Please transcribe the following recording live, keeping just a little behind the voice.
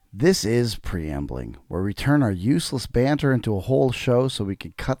This is Preambling, where we turn our useless banter into a whole show so we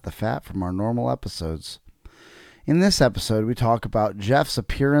can cut the fat from our normal episodes. In this episode, we talk about Jeff's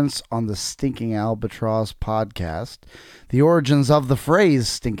appearance on the Stinking Albatross podcast, the origins of the phrase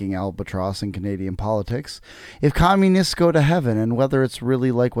stinking albatross in Canadian politics, if communists go to heaven and whether it's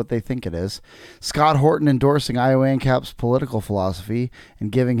really like what they think it is, Scott Horton endorsing IOANCAP's political philosophy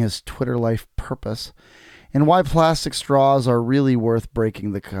and giving his Twitter life purpose, and why plastic straws are really worth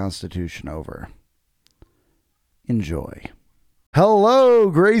breaking the Constitution over. Enjoy. Hello,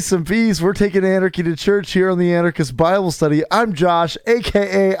 grace and peace. We're taking anarchy to church here on the Anarchist Bible Study. I'm Josh,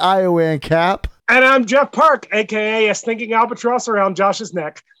 a.k.a. IOANCAP. And I'm Jeff Park, a.k.a. a stinking albatross around Josh's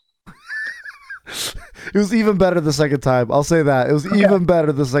neck. It was even better the second time. I'll say that. It was even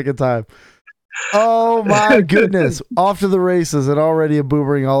better the second time. Oh my goodness. Off to the races and already a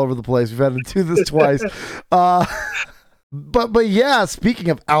boomerang all over the place. We've had to do this twice. But yeah, speaking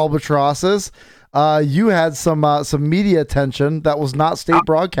of albatrosses, you had some media attention that was not state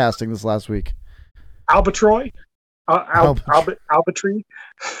broadcasting this last week. Albatroy? Albatree?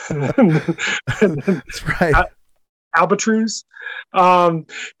 That's right. Albatroos?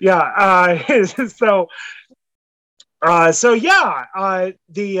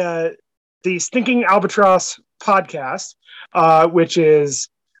 The Stinking Albatross podcast, which is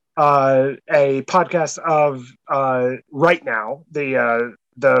a podcast of Right Now, the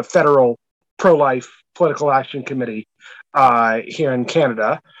federal pro-life political action committee here in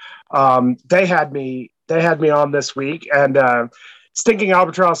Canada. They had me on this week, and Stinking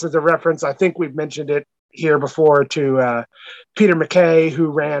Albatross is a reference. I think we've mentioned it here before to Peter MacKay,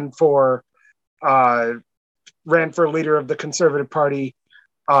 who ran for leader of the Conservative Party,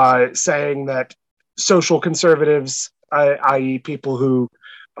 saying that social conservatives, i.e. people who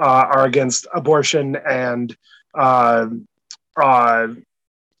are against abortion and at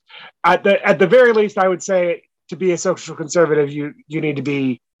the very least, I would say to be a social conservative, you need to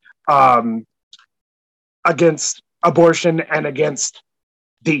be against abortion and against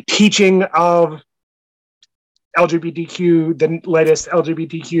the teaching of LGBTQ, the latest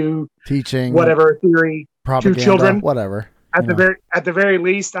LGBTQ teaching, whatever theory, propaganda, to children, whatever. At the very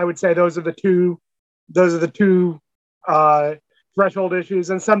least, I would say those are the two threshold issues,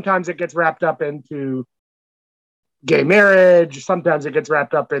 and sometimes it gets wrapped up into gay marriage. Sometimes it gets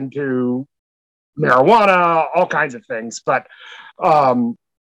wrapped up into marijuana, all kinds of things. But I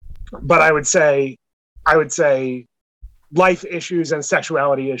would say life issues and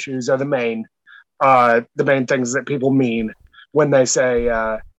sexuality issues are the main things that people mean when they say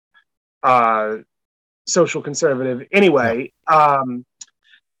social conservative. Anyway, so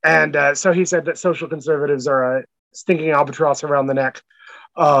he said that social conservatives are a stinking albatross around the neck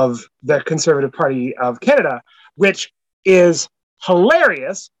of the Conservative Party of Canada, which is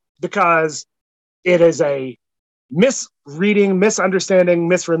hilarious because it is a misreading, misunderstanding,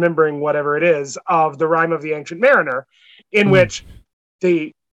 misremembering, whatever it is, of the Rime of the Ancient Mariner, in which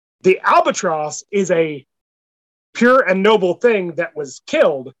the albatross is a pure and noble thing that was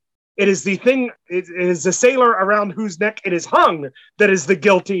killed. It is the thing, it is the sailor around whose neck it is hung that is the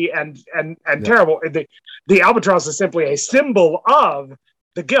guilty and terrible. The albatross is simply a symbol of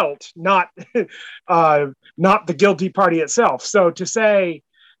the guilt, not the guilty party itself. So to say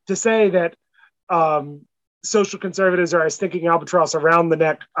that social conservatives are a stinking albatross around the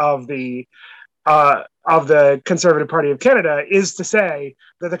neck of the Conservative Party of Canada is to say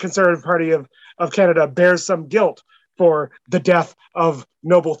that the Conservative Party of Canada bears some guilt for the death of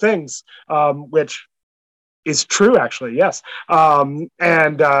noble things, which is true, actually. Yes. Anyway,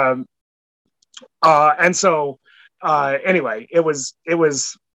 it was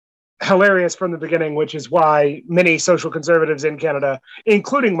hilarious from the beginning, which is why many social conservatives in Canada,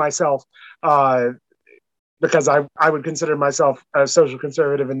 including myself, because I would consider myself a social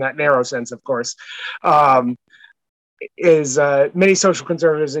conservative in that narrow sense, of course, many social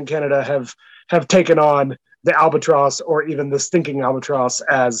conservatives in Canada have taken on the albatross, or even the stinking albatross,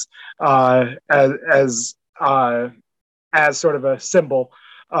 as sort of a symbol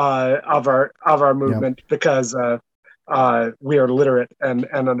of our movement, because we are literate and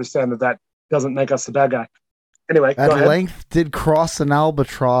understand that doesn't make us the bad guy. Anyway, at length did cross an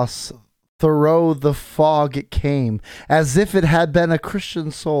albatross, thorough the fog it came, as if it had been a Christian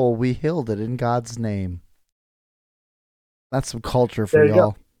soul, we hailed it in God's name. That's some culture for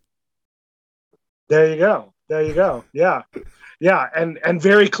y'all. There you go. Yeah. And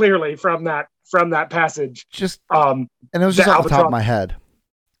very clearly from that passage, and it was just off the top of my head.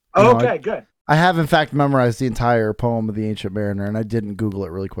 Okay, good. I have in fact memorized the entire poem of the Ancient Mariner, and I didn't Google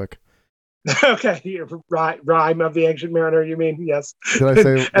it really quick. Okay, rhyme of the Ancient Mariner. You mean yes? Did I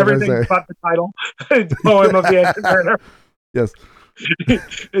say? What did I Everything say? but the title. Poem of the Ancient Mariner. Yes, I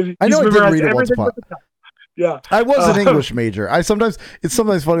He's know I did memorized read it once everything upon. but the title. Yeah. I was an English major. It's sometimes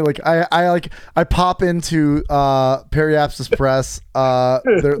funny. Like I pop into Periapsis Press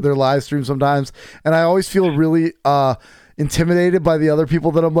their live stream sometimes, and I always feel really intimidated by the other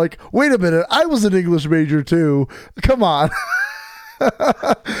people that I'm like, wait a minute, I was an English major too. Come on.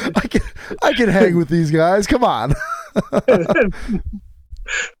 I can hang with these guys. Come on.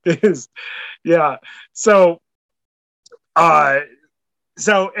 Yeah. So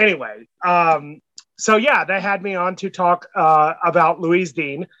so anyway, so yeah, they had me on to talk about Louise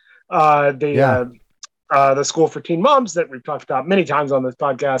Dean, Yeah. The School for Teen Moms that we've talked about many times on this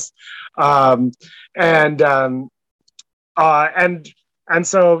podcast, and and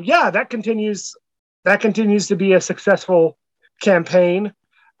so yeah, that continues. That continues to be a successful campaign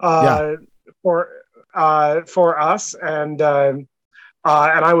Yeah. for us, and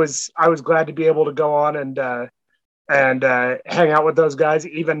I was glad to be able to go on and hang out with those guys,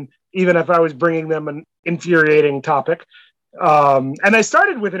 even if I was bringing them an infuriating topic. And they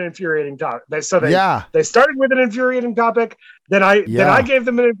started with an infuriating topic. They started with an infuriating topic. Then I gave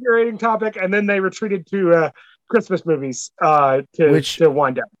them an infuriating topic, and then they retreated to Christmas movies to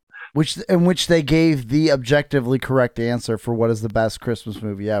wind down. Which they gave the objectively correct answer for what is the best Christmas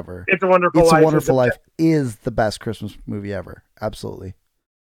movie ever. It's a Wonderful Life. It's a Wonderful Life is the best Christmas movie ever. Absolutely.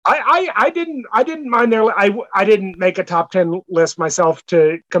 I didn't mind their. I didn't make a top 10 list myself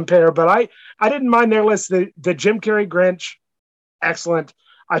to compare, but I didn't mind their list. The Jim Carrey Grinch, excellent.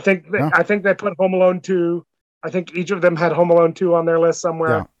 I think they put Home Alone 2. I think each of them had Home Alone 2 on their list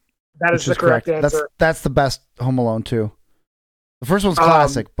somewhere. Yeah. That is the correct answer. That's the best Home Alone 2. The first one's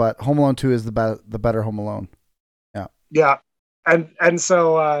classic, but Home Alone 2 is the better Home Alone. Yeah. Yeah. And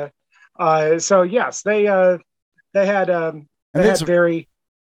so yes, they had very.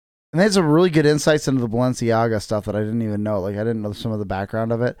 And they had some really good insights into the Balenciaga stuff that I didn't even know. Like I didn't know some of the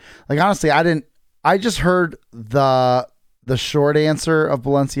background of it. Like honestly, I just heard the short answer of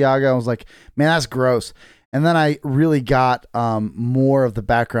Balenciaga. I was like, man, that's gross. And then I really got more of the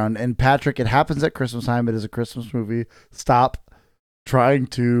background. And Patrick, it happens at Christmas time. It is a Christmas movie. Stop trying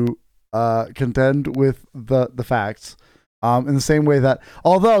to contend with the facts. In the same way that,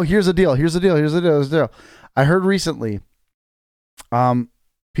 although here's the deal. I heard recently, someone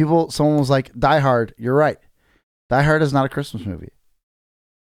was like, Die Hard, you're right. Die Hard is not a Christmas movie.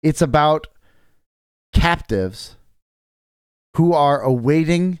 It's about captives who are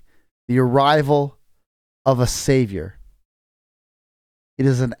awaiting the arrival of a savior. It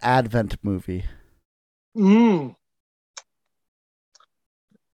is an Advent movie.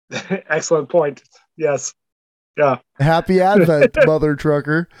 Excellent point. Yes. Yeah. Happy Advent, mother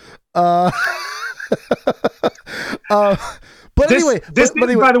trucker. But anyway,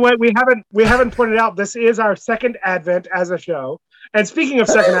 by the way, we haven't pointed out this is our second Advent as a show. And speaking of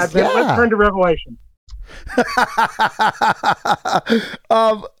second Advent, let's turn to Revelation.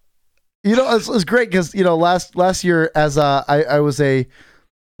 It's great because last year as I was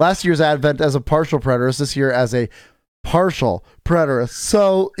last year's Advent as a partial preterist, this year as a partial preterist.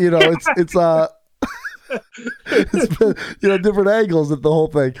 So it's different angles at the whole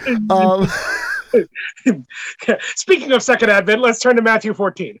thing. Speaking of second Advent, let's turn to Matthew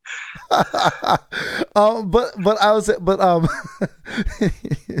 14.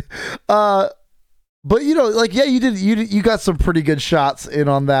 You got some pretty good shots in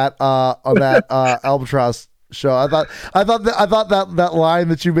on that Albatross show. I thought that line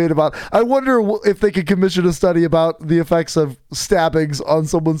that you made about, I wonder if they could commission a study about the effects of stabbings on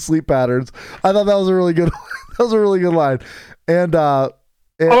someone's sleep patterns. I thought that was a really good line. And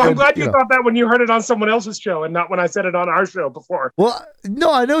I'm glad you thought that when you heard it on someone else's show and not when I said it on our show before. Well,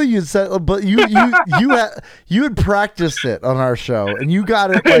 no, I know you said, but you had practiced it on our show and you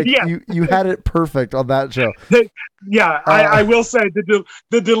got it like you had it perfect on that show. Yeah, I will say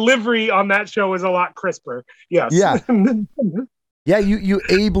the delivery on that show is a lot crisper. Yes. Yeah. Yeah, you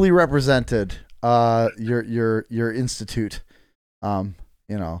ably represented your institute.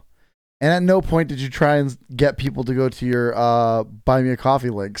 And at no point did you try and get people to go to your Buy Me a Coffee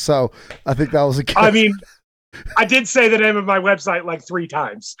link. So I think that was a good... I mean, I did say the name of my website like 3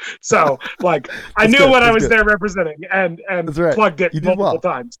 times. So I knew what I was there representing and right. Plugged it multiple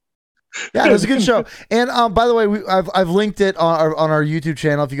times. Yeah, it was a good show. And by the way, I've linked it on our YouTube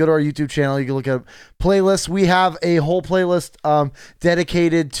channel. If you go to our YouTube channel, you can look at playlists. We have a whole playlist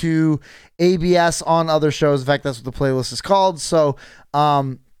dedicated to ABS on other shows. In fact, that's what the playlist is called. So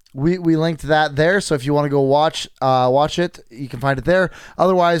we linked that there. So if you want to go watch it, you can find it there.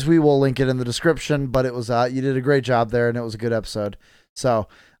 Otherwise, we will link it in the description. But it was you did a great job there, and it was a good episode. So,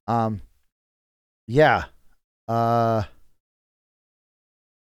 yeah.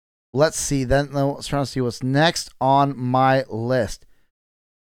 Let's see. Then let's try to see what's next on my list.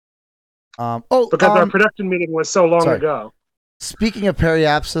 Because our production meeting was so long ago. Speaking of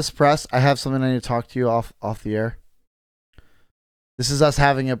periapsis press, I have something I need to talk to you off the air. This is us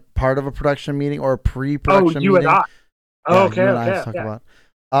having a part of a production meeting or a pre-production meeting. You and I. Yeah, okay.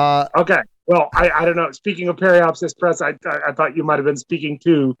 Okay. Well, I don't know. Speaking of periapsis press, I thought you might have been speaking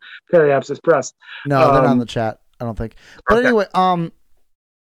to periapsis press. No, they're not in the chat, I don't think. But anyway,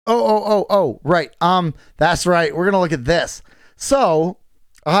 right. That's right. We're gonna look at this. So,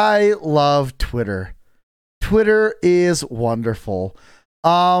 I love Twitter. Twitter is wonderful.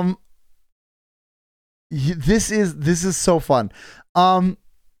 This is so fun.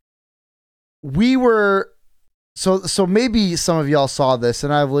 We were so maybe some of y'all saw this,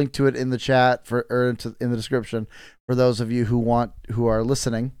 and I've linked to it in the chat in the description for those of you who are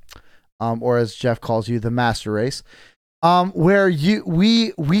listening, or as Jeff calls you, the master race. Where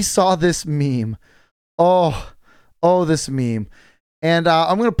we saw this meme. Oh, this meme. And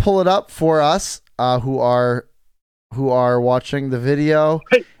I'm going to pull it up for us who are watching the video.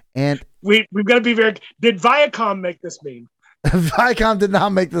 Hey, and we've got to be very. Did Viacom make this meme? Viacom did not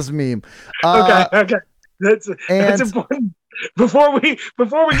make this meme. Okay. That's important. Before we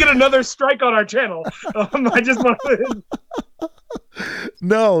get another strike on our channel, I just want to.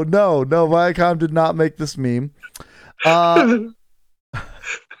 No. Viacom did not make this meme.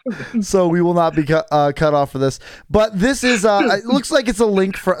 So we will not be cut off for this. But this is it looks like it's a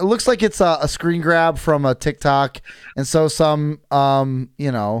link for. It looks like it's a screen grab from a TikTok, and so some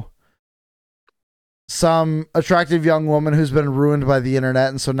some attractive young woman who's been ruined by the internet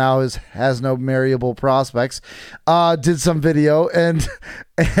and so now has no marriable prospects did some video and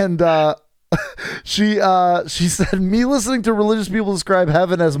she said, me listening to religious people describe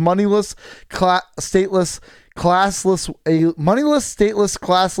heaven as moneyless, stateless, classless, a moneyless, stateless,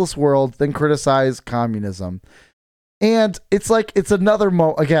 classless world, then criticize communism. And it's like, it's another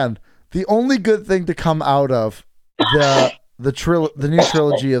again, the only good thing to come out of the new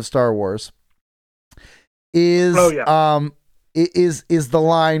trilogy of Star Wars is is the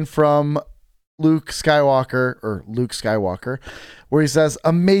line from Luke Skywalker, where he says,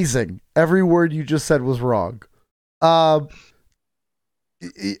 "Amazing! Every word you just said was wrong."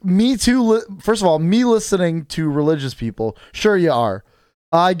 Me too. First of all, me listening to religious people, sure you are.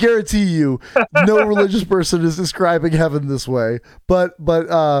 I guarantee you, no religious person is describing heaven this way. But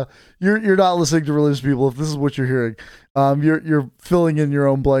you're not listening to religious people if this is what you're hearing. You're filling in your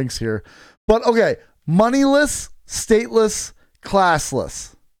own blanks here. But okay, moneyless, stateless,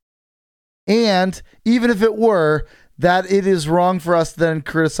 classless. And even if it were, that it is wrong for us to then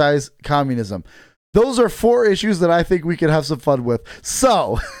criticize communism. Those are 4 issues that I think we could have some fun with.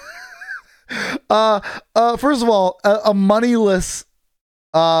 So, first of all, a moneyless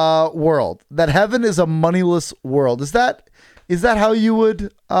world. That heaven is a moneyless world. Is that how you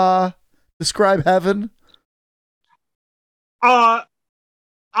would describe heaven? I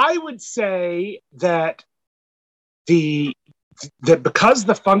would say that because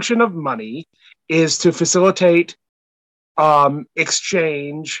the function of money is to facilitate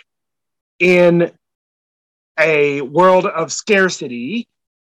exchange in a world of scarcity,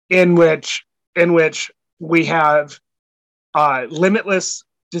 in which we have limitless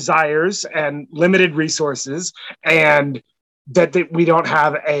desires and limited resources, and that we don't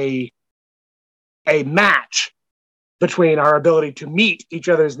have a match between our ability to meet each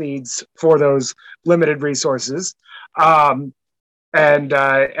other's needs for those limited resources, and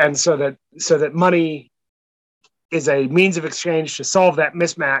so that money is a means of exchange to solve that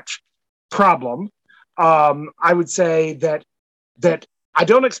mismatch problem. I would say that I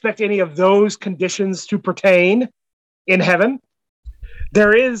don't expect any of those conditions to pertain in heaven.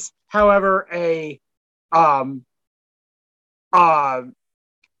 There is, however,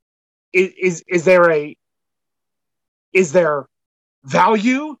 is there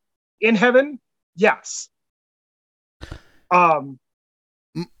value in heaven? Yes.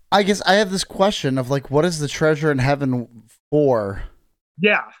 I guess I have this question of like, what is the treasure in heaven for?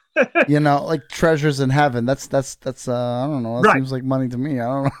 Yeah. Like treasures in heaven. That's I don't know. That right. Seems like money to me. I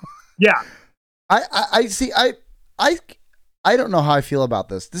don't know. Yeah. I see. I don't know how I feel about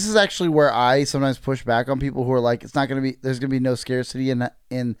this. This is actually where I sometimes push back on people who are like, it's not going to be, there's going to be no scarcity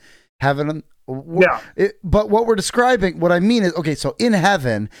in heaven But what we're describing, what I mean is, okay, so in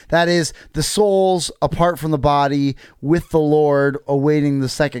heaven, that is the souls apart from the body with the Lord awaiting the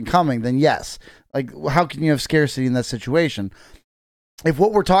second coming, then yes. Like, how can you have scarcity in that situation? If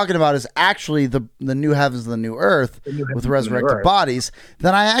what we're talking about is actually the new heavens and the new earth with resurrected bodies,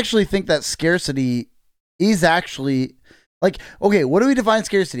 then I actually think that scarcity is actually, like, okay, what do we define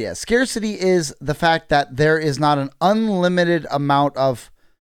scarcity as? Scarcity is the fact that there is not an unlimited amount of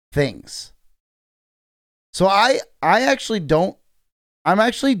things. So I'm actually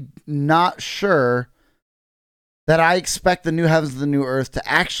not sure that I expect the new heavens and the new earth to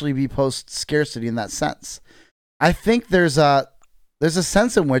actually be post scarcity in that sense. I think there's a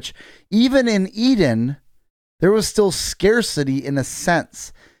sense in which even in Eden, there was still scarcity in a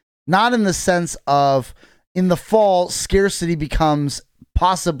sense, not in the sense of in the fall, scarcity becomes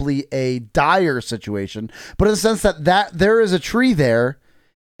possibly a dire situation, but in the sense that there is a tree there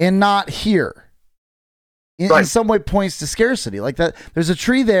and not here. In some way points to scarcity, like that. There's a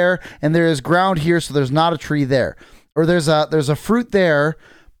tree there and there is ground here, so there's not a tree there, or there's a fruit there,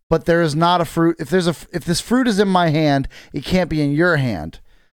 but there is not a fruit. If this fruit is in my hand, it can't be in your hand.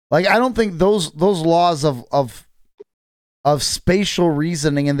 Like, I don't think those laws of spatial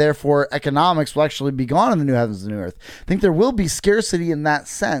reasoning and therefore economics will actually be gone in the new heavens and new earth. I think there will be scarcity in that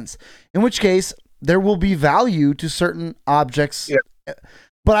sense, in which case there will be value to certain objects. Yeah.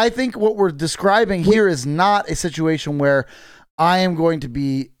 But I think what we're describing here is not a situation where I am going to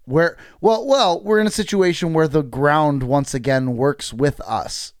be we're in a situation where the ground once again works with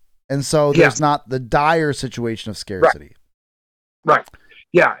us. And so there's not the dire situation of scarcity. Right.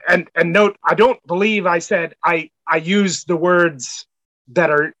 Yeah. And note, I don't believe I said I use the words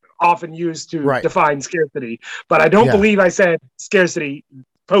that are often used to define scarcity, but I don't believe I said scarcity,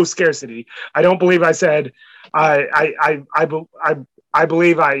 post scarcity. I don't believe I said I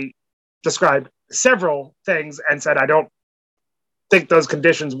believe I described several things and said I don't think those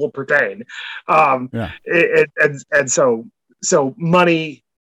conditions will pertain. So money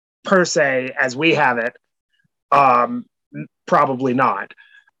per se, as we have it, probably not.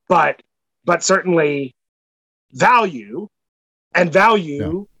 But certainly value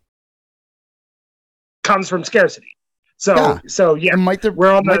comes from scarcity. So And might there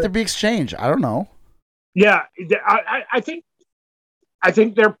be exchange? I don't know. Yeah, I think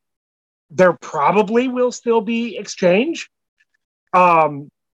there probably will still be exchange. The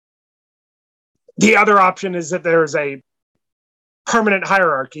other option is that there's a permanent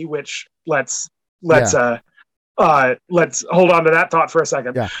hierarchy, which let's hold on to that thought for a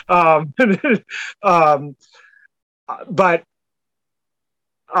second. Yeah.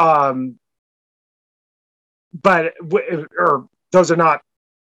 Those are not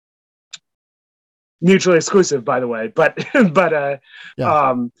mutually exclusive, by the way, but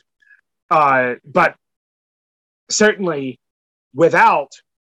certainly without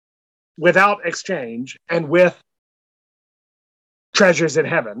exchange and with treasures in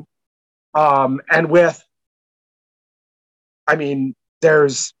heaven, and with, I mean,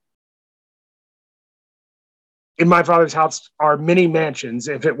 there's, in my Father's house are many mansions.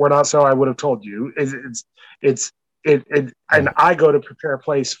 If it were not so, I would have told you. And I go to prepare a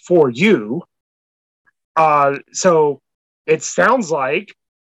place for you. So it sounds like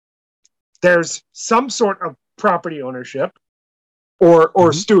there's some sort of property ownership or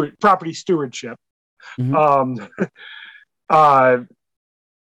property stewardship. Mm-hmm.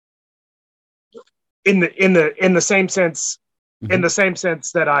 In the same sense, mm-hmm. in the same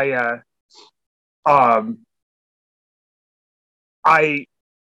sense that I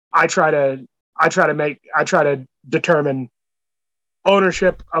try to determine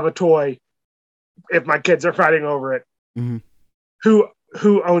ownership of a toy if my kids are fighting over it. Mm-hmm.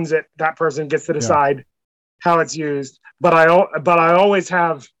 Who owns it? That person gets to decide how it's used. But I always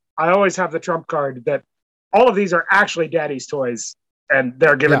have the trump card that all of these are actually daddy's toys, and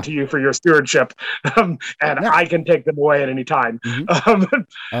they're given to you for your stewardship, I can take them away at any time. Mm-hmm.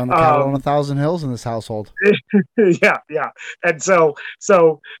 On the cattle on 1,000 hills in this household. Yeah, and so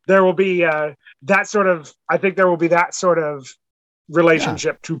there will be that sort of. I think there will be that sort of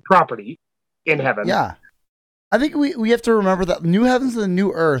relationship to property in heaven. Yeah, I think we have to remember that new heavens and the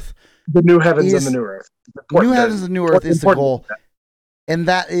new earth. The new heavens and the new earth. New heavens and the new earth is the goal. And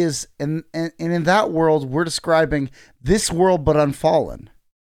that is, and in that world, we're describing this world, but unfallen,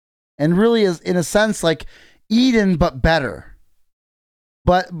 and really is in a sense like Eden, but better.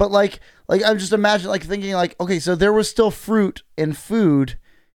 But like I'm just imagining, like thinking, like, okay, so there was still fruit and food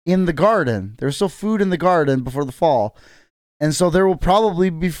in the garden. There was still food in the garden before the fall, and so there will probably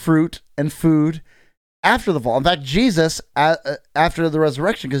be fruit and food after the fall. In fact, Jesus, after the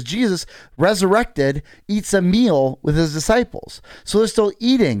resurrection, because Jesus resurrected, eats a meal with his disciples. So they're still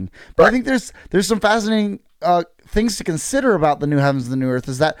eating. But I think there's some fascinating things to consider about the new heavens and the new earth,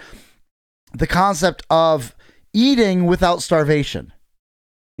 is that the concept of eating without starvation.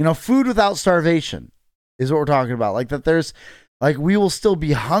 Food without starvation is what we're talking about. Like that there's, like, we will still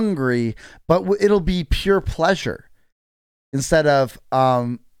be hungry, but it'll be pure pleasure instead of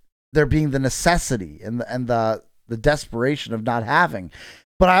there being the necessity and the desperation of not having.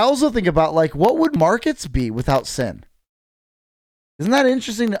 But I also think about, like, what would markets be without sin? Isn't that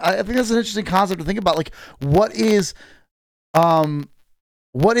interesting? I think that's an interesting concept to think about. Like, what is current?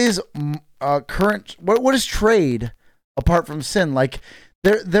 What is trade apart from sin? Like,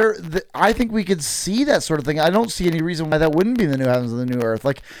 I think we could see that sort of thing. I don't see any reason why that wouldn't be the new heavens and the new earth.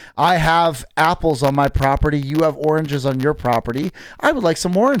 Like, I have apples on my property. You have oranges on your property. I would like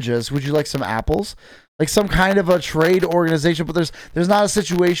some oranges. Would you like some apples? Like some kind of a trade organization, but there's not a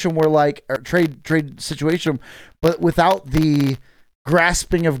situation where, like, a trade situation, but without the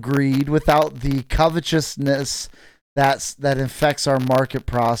grasping of greed, without the covetousness that infects our market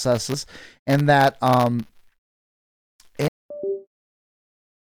processes, and that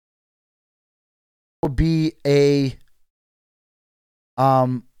would be a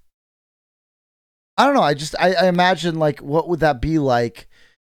I don't know. I imagine, like, what would that be like?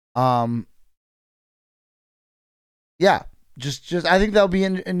 Yeah, just I think that'll be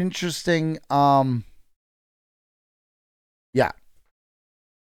an interesting I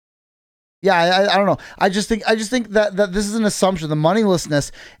don't know. I just think that this is an assumption. The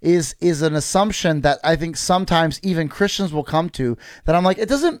moneylessness is an assumption that I think sometimes even Christians will come to, that I'm like, it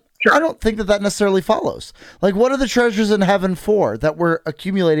doesn't. Sure. I don't think that necessarily follows. Like, what are the treasures in heaven for that we're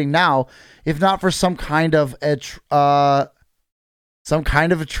accumulating now, if not for some kind of a trade?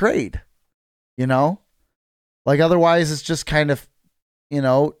 Like, otherwise it's just kind of,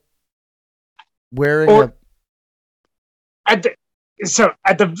 wearing at the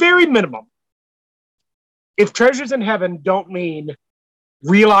very minimum, if treasures in heaven don't mean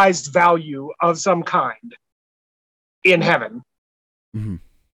realized value of some kind in heaven, mm-hmm.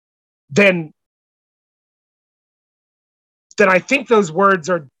 then I think those words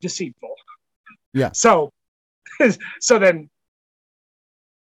are deceitful. Yeah. So then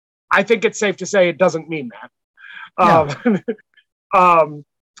I think it's safe to say it doesn't mean that. Yeah.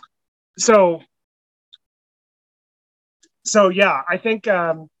 So yeah, I think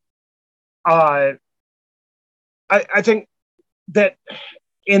I think that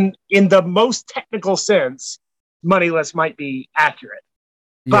in the most technical sense, moneyless might be accurate,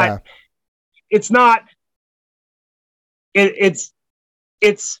 but it's not. It's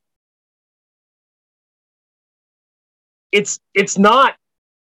not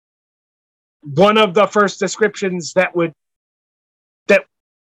one of the first descriptions that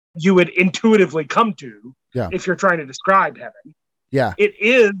you would intuitively come to if you're trying to describe heaven. Yeah. It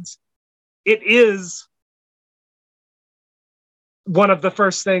is one of the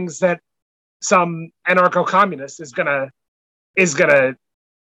first things that some anarcho-communist is gonna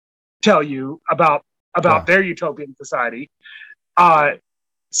tell you about their utopian society.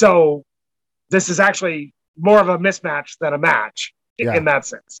 So this is actually more of a mismatch than a match in that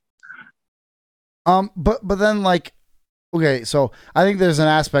sense. But then, like, okay, so I think there's an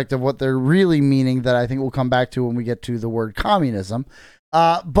aspect of what they're really meaning that I think we'll come back to when we get to the word communism.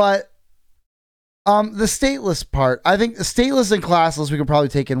 But the stateless part, I think the stateless and classless we could probably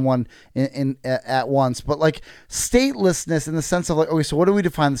take in one at once. But, like, statelessness in the sense of, like, okay, so what do we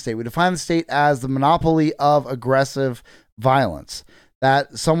define the state? We define the state as the monopoly of aggressive violence.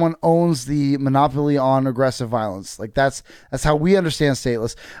 That someone owns the monopoly on aggressive violence. Like, that's how we understand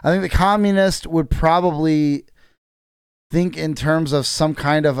stateless. I think the communist would probably think in terms of some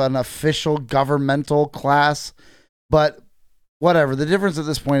kind of an official governmental class, but whatever. The difference at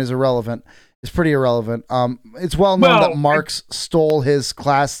this point is irrelevant. It's pretty irrelevant. It's well known that Marx stole his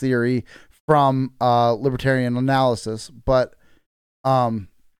class theory from libertarian analysis, but and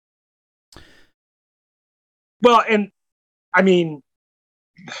I mean,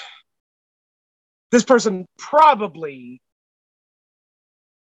 this person probably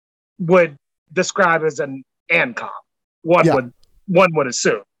would describe as an ANCOM. One would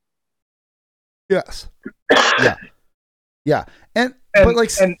assume. Yes. Yeah. But, like,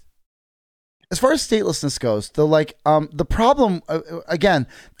 as far as statelessness goes, the problem again,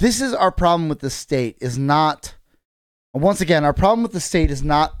 this is our problem with the state is not. Once again, our problem with the state is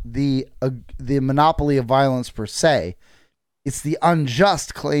not the monopoly of violence per se. It's the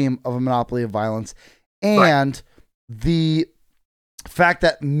unjust claim of a monopoly of violence, and the fact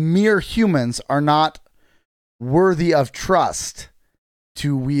that mere humans are not worthy of trust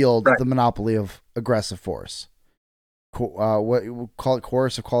to wield Right. the monopoly of aggressive force. What call it,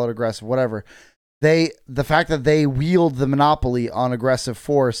 coercive, call it aggressive, whatever. The fact that they wield the monopoly on aggressive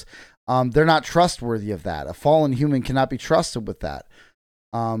force, they're not trustworthy of that. A fallen human cannot be trusted with that.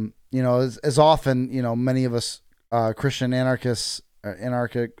 As often, many of us Christian anarchists,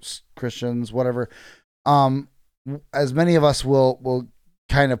 anarchic Christians, whatever, as many of us will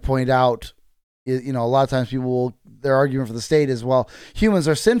kind of point out, a lot of times their argument for the state is, well, humans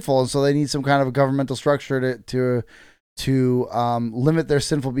are sinful, and so they need some kind of a governmental structure to limit their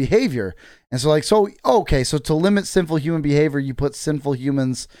sinful behavior. And so so to limit sinful human behavior, you put sinful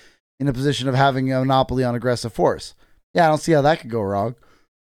humans in a position of having a monopoly on aggressive force. Yeah, I don't see how that could go wrong.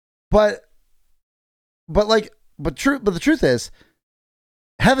 But the truth is,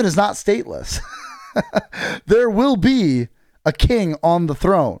 heaven is not stateless. There will be a king on the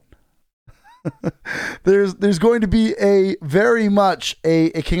throne. There's going to be a very much a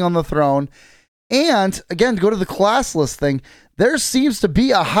king on the throne. And again, to go to the classless thing, there seems to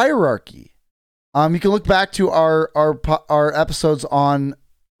be a hierarchy. You can look back to our episodes on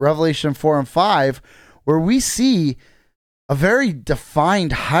Revelation 4 and 5, where we see a very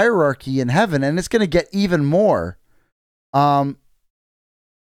defined hierarchy in heaven, and it's going to get even more as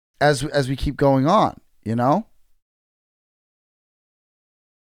we keep going on, Yeah.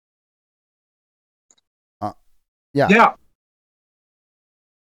 Yeah.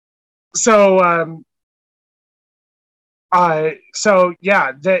 So and so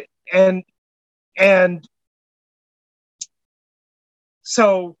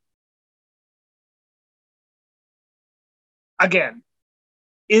again,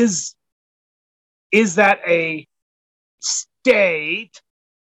 is that a state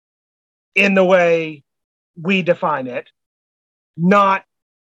in the way we define it? Not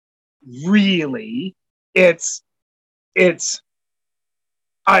really. It's kind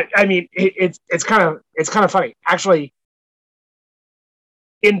of funny, actually,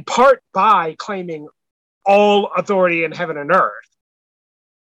 in part by claiming all authority in heaven and earth.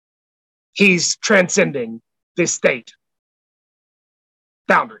 He's transcending the state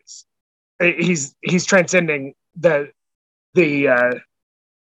boundaries. He's transcending the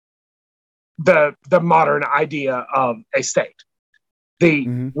modern idea of a state.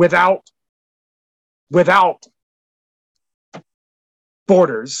 Without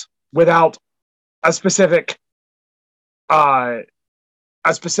borders, without a specific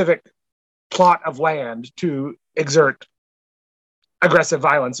plot of land to exert aggressive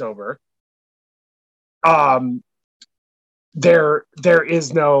violence over, there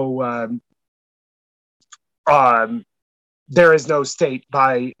is no state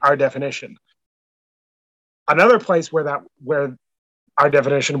by our definition. Another place where our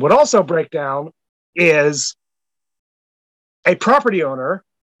definition would also break down is a property owner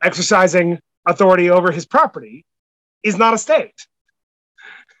exercising authority over his property is not a state.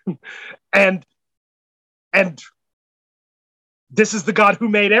 and this is the God who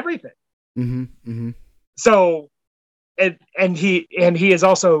made everything. Mm-hmm, mm-hmm. So, and he is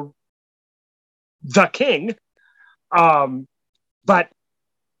also the king. But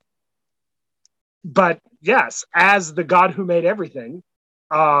yes, as the God who made everything,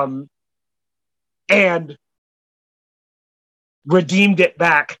 and redeemed it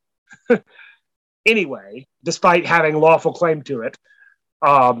back anyway, despite having lawful claim to it,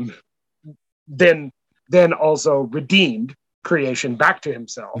 then also redeemed creation back to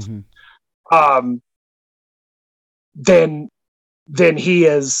himself. Mm-hmm. Then he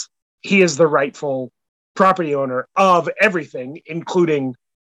is the rightful property owner of everything, including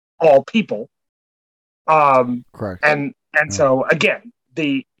all people. Correct. And so again,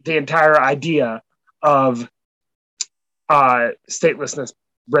 the entire idea of statelessness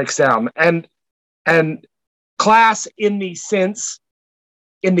breaks down, and class in the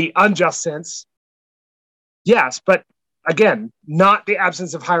unjust sense, yes, but again, not the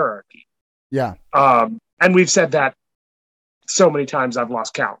absence of hierarchy. Yeah. And we've said that so many times I've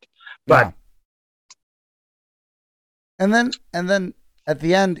lost count. But yeah. And then at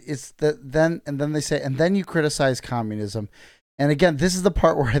the end it's then they say, and then you criticize communism. And again, this is the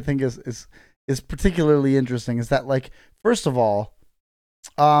part where I think is particularly interesting, is that, like, first of all,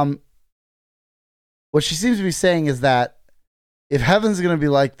 what she seems to be saying is that if heaven's going to be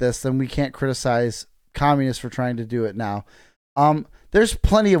like this, then we can't criticize communists for trying to do it now. There's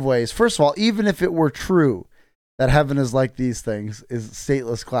plenty of ways. First of all, even if it were true that heaven is like these things, is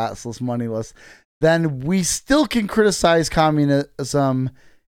stateless, classless, moneyless, then we still can criticize communism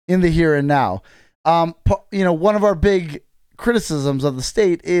in the here and now. One of our big criticisms of the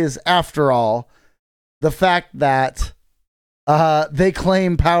state is, after all, the fact that they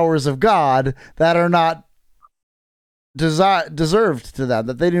claim powers of God that are not deserved to them,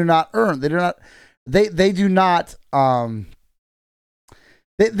 that they do not earn. They do not. They do not.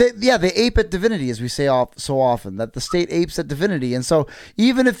 They ape at divinity, as we say so often, that the state apes at divinity. And so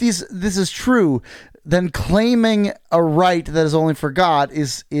even if this is true, then claiming a right that is only for God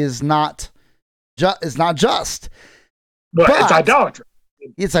is not just. But it's idolatry.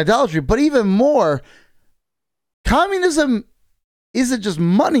 It's idolatry. But even more, communism isn't just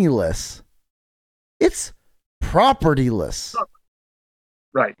moneyless. It's propertyless.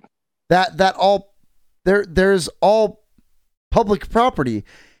 Right. That all there's all public property,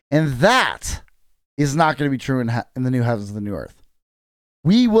 and that is not going to be true in the new heavens and the new earth.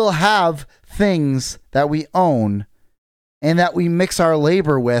 We will have things that we own and that we mix our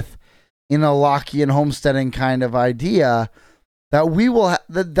labor with in a Lockean homesteading kind of idea, that we will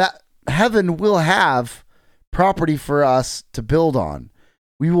that heaven will have property for us to build on.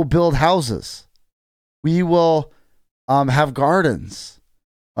 We will build houses. We will have gardens.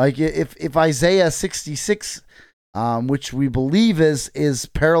 Like if Isaiah 66, which we believe is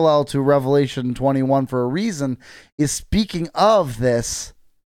parallel to Revelation 21 for a reason, is speaking of this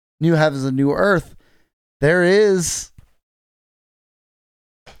new heavens and new earth, there's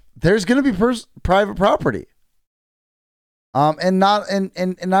going to be private property. And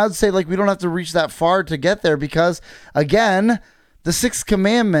I would say, like, we don't have to reach that far to get there, because again, the sixth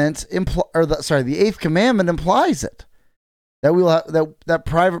commandment the eighth commandment implies it, that we will have, that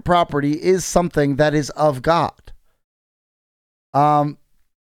private property is something that is of God. And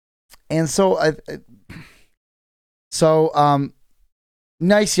so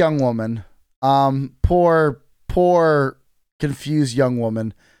nice young woman, poor confused young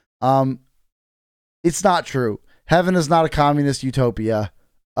woman. It's not true. Heaven is not a communist utopia.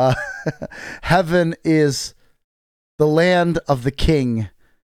 Heaven is the land of the king,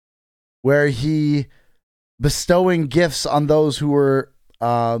 where he bestowing gifts on those who were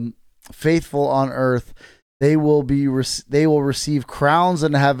faithful on earth. They will receive crowns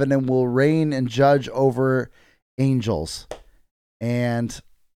in heaven and will reign and judge over angels. And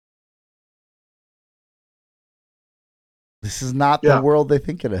this is not the world they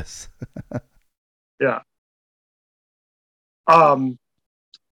think it is. Yeah.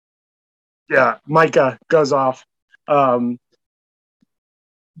 Micah goes off.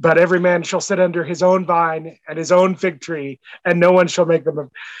 But every man shall sit under his own vine and his own fig tree, and no one shall make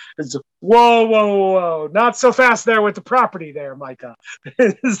them. Whoa. Not so fast there with the property there, Micah.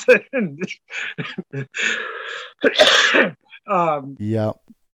 Yep.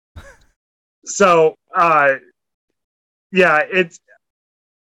 So, it's,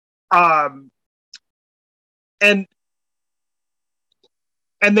 and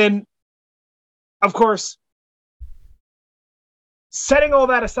then, of course, setting all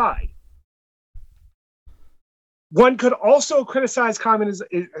that aside, one could also criticize communism.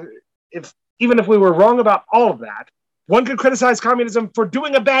 Even if we were wrong about all of that, one could criticize communism for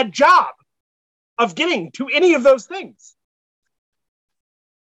doing a bad job of getting to any of those things.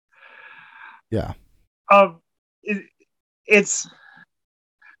 Yeah.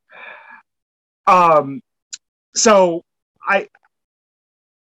 So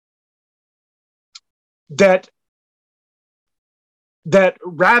that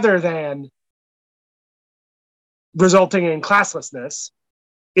rather than resulting in classlessness,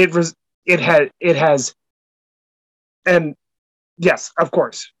 it has, and yes, of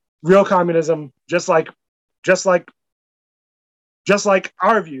course, real communism, just like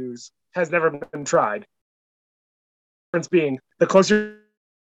our views, has never been tried. The difference being, the closer you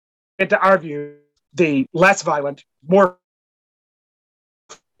get to our view, the less violent,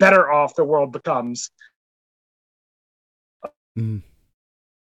 better off the world becomes. Mm.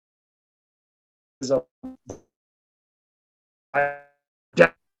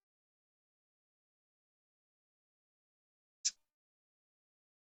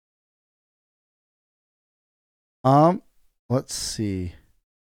 Let's see.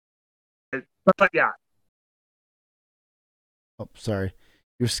 But yeah. Oh, sorry.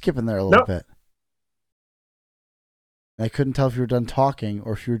 You're skipping there a little bit. I couldn't tell if you were done talking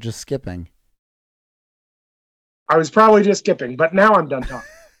or if you were just skipping. I was probably just skipping, but now I'm done talking.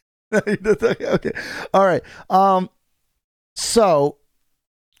 Okay. All right. So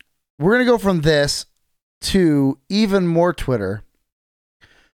we're going to go from this to even more Twitter.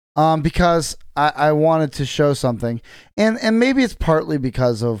 Because I wanted to show something, and maybe it's partly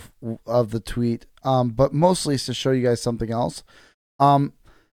because of the tweet, but mostly it's to show you guys something else.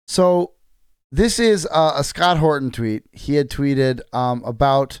 So this is a Scott Horton tweet. He had tweeted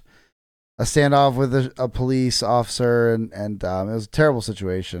about a standoff with a police officer, and it was a terrible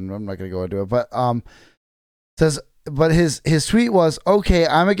situation. I'm not going to go into it, but says, but his tweet was, okay,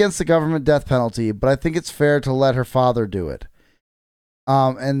 I'm against the government death penalty, but I think it's fair to let her father do it.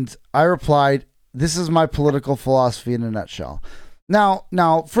 And I replied, this is my political philosophy in a nutshell. Now,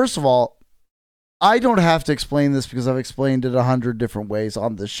 first of all, I don't have to explain this because I've explained it 100 different ways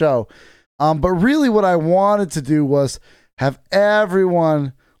on this show. But really what I wanted to do was have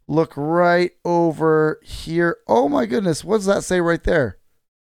everyone look right over here. Oh my goodness. What does that say right there?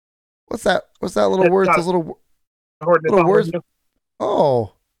 What's that little word? Those little words.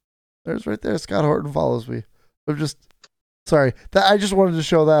 Oh, there's right there. Scott Horton follows me. I'm just sorry. I just wanted to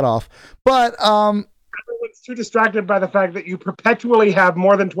show that off. But everyone's too distracted by the fact that you perpetually have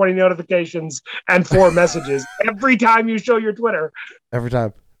more than 20 notifications and 4 messages every time you show your Twitter. Every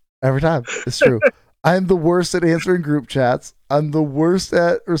time. It's true. I'm the worst at answering group chats. I'm the worst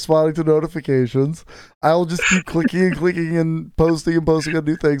at responding to notifications. I'll just keep clicking and posting on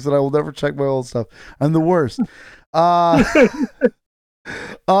new things, and I will never check my old stuff. I'm the worst. But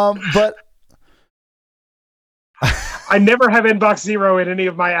I never have inbox 0 in any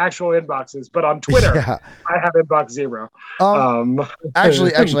of my actual inboxes, but on Twitter, yeah. I have inbox 0.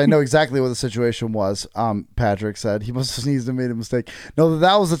 Actually, I know exactly what the situation was. Patrick said he must have sneezed and made a mistake. No,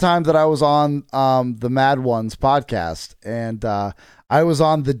 that was the time that I was on the Mad Ones podcast, and I was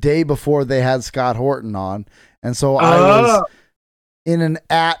on the day before they had Scott Horton on, and so I was in an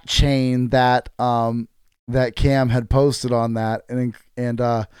 @ chain that that Cam had posted on that, and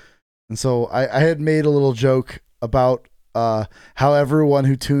so I had made a little joke about how everyone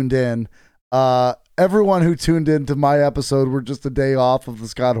who tuned in to my episode were just a day off of the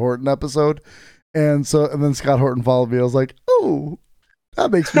Scott Horton episode, and then Scott Horton followed me. I was like, oh, that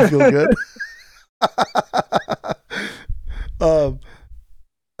makes me feel good.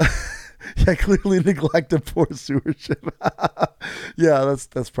 Yeah, clearly neglected poor stewardship. Yeah,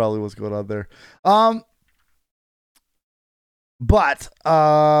 that's probably what's going on there. But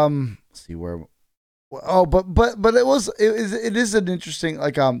let's see where. Oh, but it is an interesting,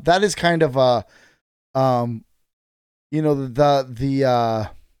 like, that is kind of a, you know, the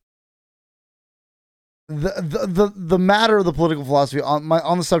matter of the political philosophy on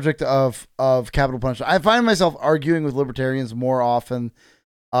the subject of capital punishment. I find myself arguing with libertarians more often,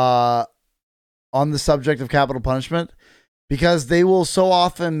 on the subject of capital punishment, because they will so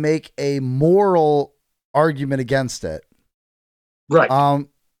often make a moral argument against it. Right.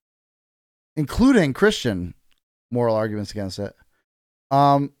 Including Christian moral arguments against it.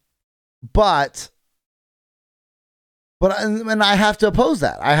 But I have to oppose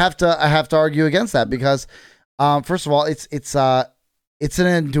that. I have to argue against that because, first of all, it's an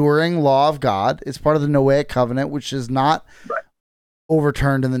enduring law of God. It's part of the Noahic covenant, which is not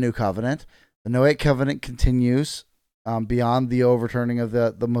overturned in the new covenant. The Noahic covenant continues, beyond the overturning of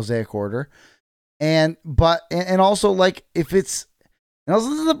the Mosaic order. And also, like, if it's, and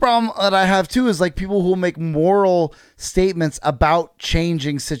also, this is the problem that I have too, is like people who make moral statements about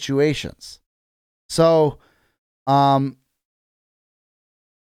changing situations. So like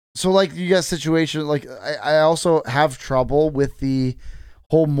you got situation, like I also have trouble with the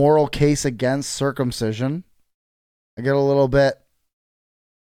whole moral case against circumcision. I get a little bit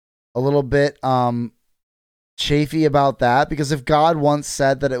chafy about that, because if God once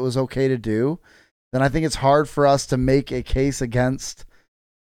said that it was okay to do, then I think it's hard for us to make a case against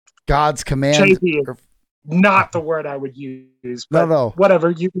God's command. Chafy, not the word I would use. But no. Whatever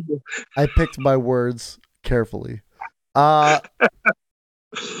you do. I picked my words carefully. But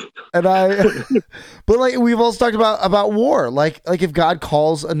like we've also talked about war. Like if God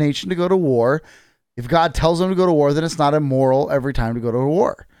calls a nation to go to war, if God tells them to go to war, then it's not immoral every time to go to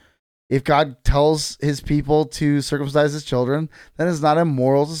war. If God tells his people to circumcise his children, then it's not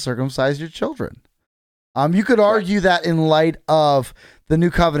immoral to circumcise your children. You could argue that in light of the new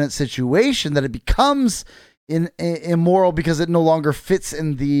covenant situation, that it becomes immoral because it no longer fits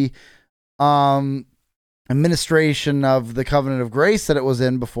in the administration of the covenant of grace that it was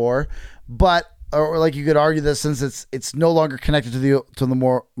in before. But or like you could argue that since it's no longer connected to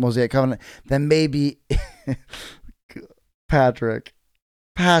the Mosaic covenant, then maybe Patrick,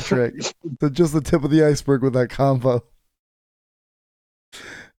 just the tip of the iceberg with that combo.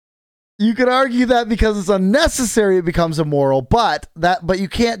 You could argue that because it's unnecessary, it becomes immoral, but you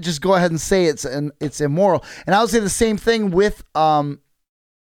can't just go ahead and say it's immoral. And I would say the same thing with the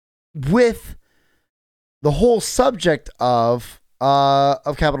whole subject of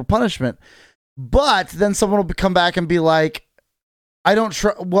capital punishment. But then someone will come back and be like, I don't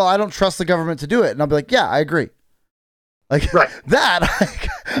trust the government to do it. And I'll be like, yeah, I agree. Like Right.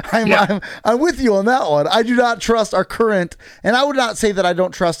 that, I'm with you on that one. I do not trust our current, and I would not say that I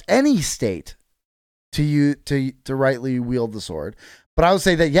don't trust any state to rightly wield the sword, but I would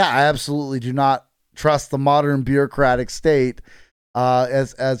say that I absolutely do not trust the modern bureaucratic state,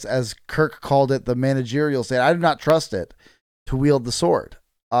 as Kirk called it, the managerial state. I do not trust it to wield the sword.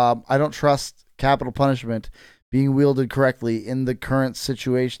 I don't trust capital punishment being wielded correctly in the current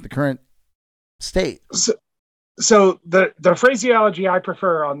situation, the current state. So the phraseology I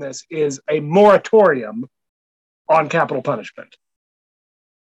prefer on this is a moratorium on capital punishment.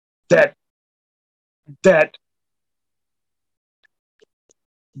 That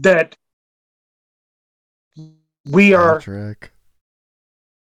we are. Patrick.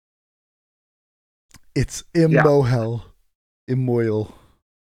 It's immoral. Immoral.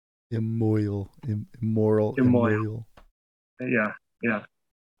 Yeah.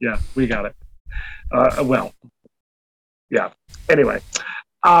 We got it. Well. Yeah. Anyway,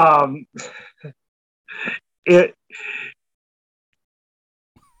 it.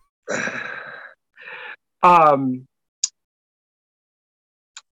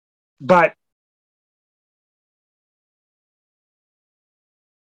 But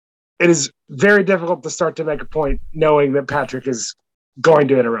it is very difficult to start to make a point knowing that Patrick is going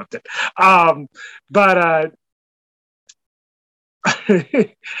to interrupt it. But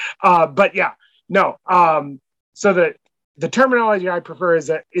yeah, no. So the terminology I prefer is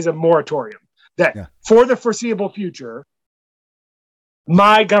a moratorium that for the foreseeable future,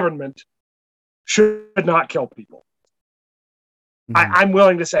 my government should not kill people. Mm-hmm. I'm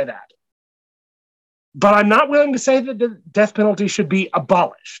willing to say that. But I'm not willing to say that the death penalty should be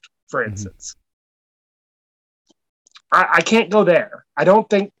abolished, for instance. Mm-hmm. I can't go there. I don't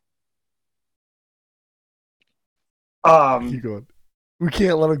think... Keep going. We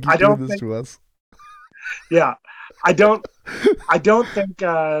can't let him keep doing this to us. Yeah. I don't think...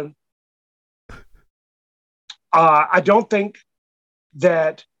 I don't think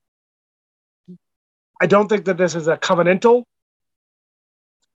that this is a covenantal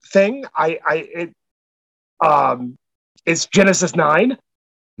thing. It's Genesis 9.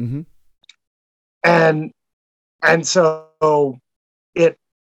 Mm-hmm. And so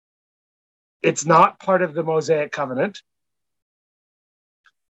it's not part of the Mosaic covenant.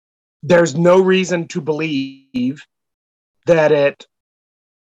 There's no reason to believe that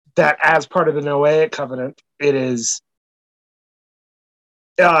as part of the Noahic covenant, it is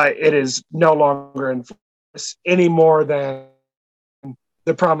no longer in force any more than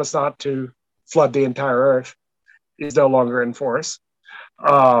the promise not to flood the entire earth is no longer in force.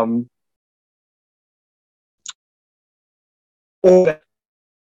 Or that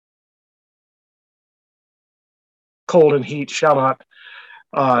cold and heat shall not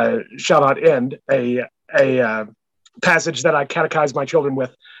end. A passage that I catechize my children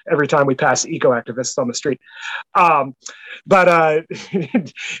with every time we pass eco-activists on the street. But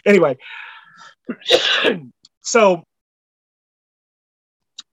anyway, so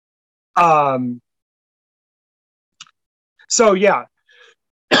yeah.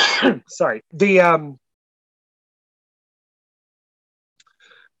 Sorry.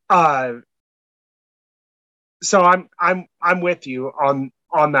 So I'm with you on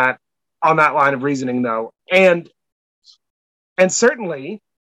that line of reasoning, though, and certainly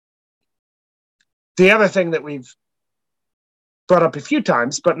the other thing that we've brought up a few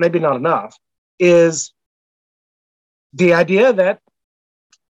times, but maybe not enough, is the idea that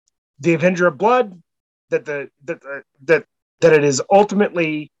the Avenger of Blood, that it is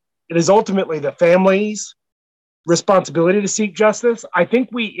ultimately the family's responsibility to seek justice. I think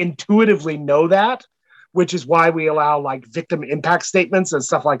we intuitively know that, which is why we allow like victim impact statements and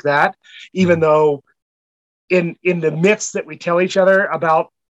stuff like that, even though in the myths that we tell each other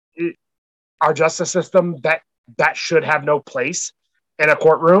about our justice system, that should have no place in a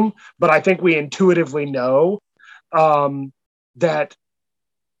courtroom. But I think we intuitively know that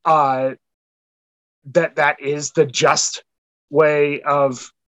is the just way of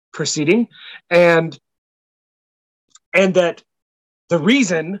proceeding, and that the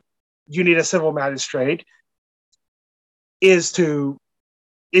reason you need a civil magistrate is so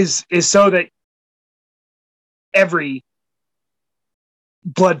that every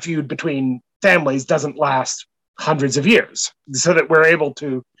blood feud between families doesn't last hundreds of years, so that we're able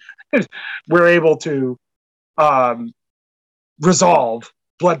to resolve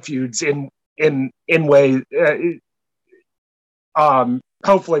blood feuds in ways,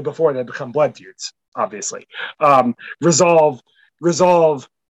 hopefully before they become blood feuds, obviously, resolve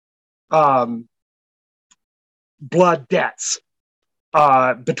blood debts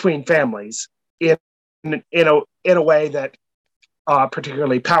between families in in a way that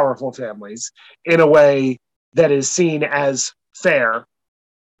particularly powerful families, in a way that is seen as fair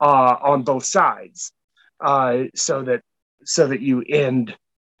on both sides, so that you end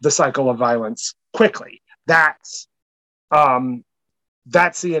the cycle of violence quickly. Um,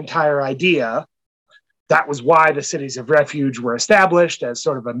 that's the entire idea. That was why the cities of refuge were established as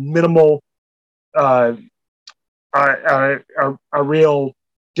sort of a minimal, uh, a real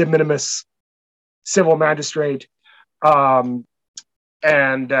de minimis civil magistrate, um,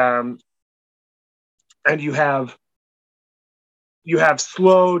 and and you have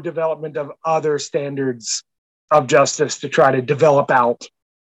slow development of other standards of justice to try to develop out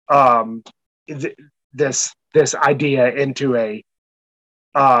um, this idea into a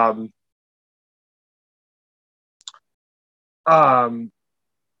um, um,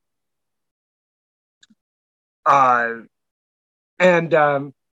 uh,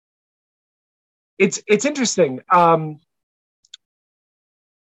 and it's interesting.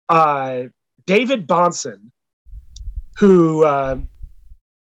 Uh, David Bahnsen, who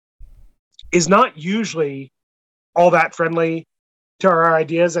is not usually all that friendly to our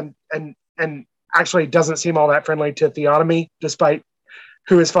ideas, and actually doesn't seem all that friendly to theonomy, despite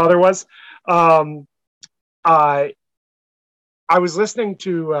who his father was. Um, I was listening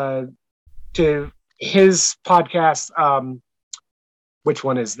to his podcast. Which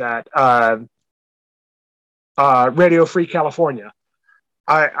one is that? Radio Free California.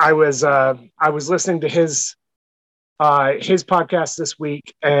 I was listening to his podcast this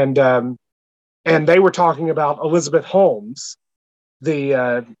week, and they were talking about Elizabeth Holmes,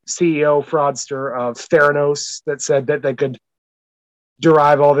 the CEO fraudster of Theranos, that said that they could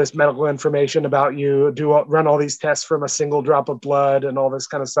derive all this medical information about you, run all these tests from a single drop of blood and all this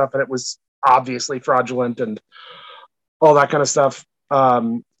kind of stuff, and it was obviously fraudulent and all that kind of stuff.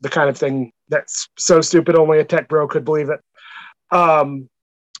 The kind of thing that's so stupid only a tech bro could believe it. And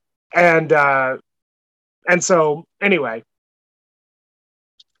so anyway,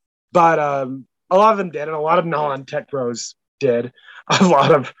 but a lot of them did, and a lot of non-tech bros did. A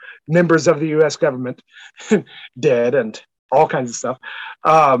lot of members of the U.S. government did, and all kinds of stuff.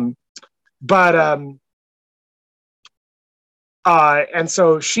 And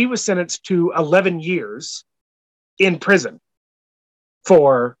so she was sentenced to 11 years in prison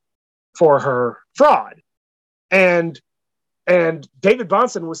for her fraud. And David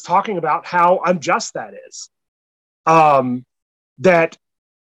Bahnsen was talking about how unjust that is. That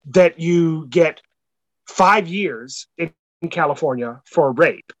you get 5 years in California for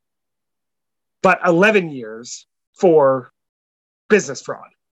rape, but 11 years for business fraud.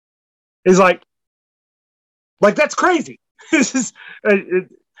 Is like that's crazy. This is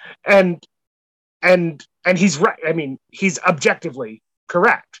and he's right. I mean, he's objectively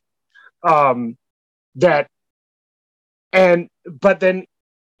correct. But then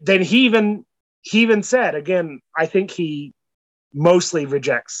he even said, again, I think he mostly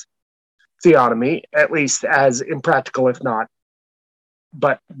rejects theonomy, at least as impractical, if not,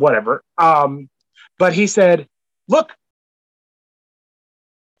 but whatever. But he said, look,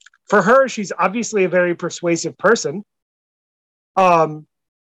 for her, she's obviously a very persuasive person. Have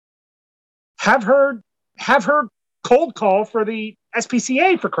her cold call for the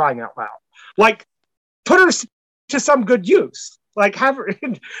SPCA, for crying out loud. Like, put her to some good use. Like, have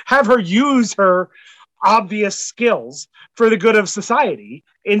her use her obvious skills for the good of society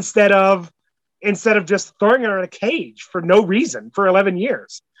instead of just throwing her in a cage for no reason for 11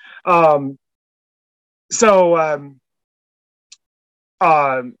 years.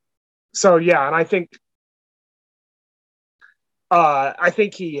 So yeah, and I think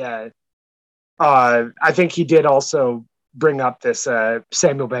he did also bring up this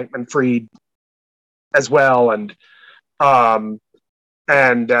Samuel Bankman-Fried as well, and all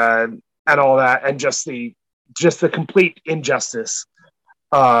that, and just the complete injustice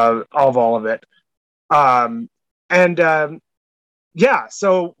of all of it. Yeah,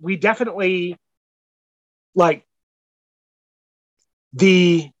 so we definitely, like,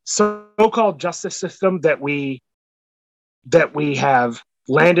 the so-called justice system that we have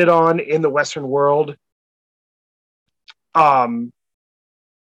landed on in the Western world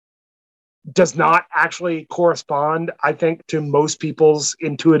does not actually correspond, I think, to most people's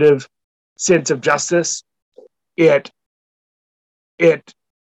intuitive sense of justice. It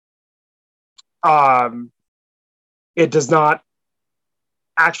does not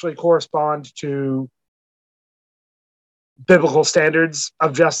actually correspond to biblical standards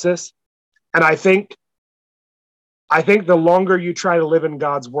of justice. And I think the longer you try to live in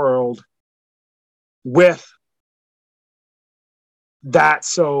God's world with that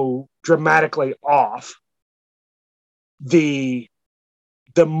so dramatically off, the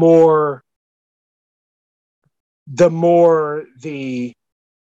more the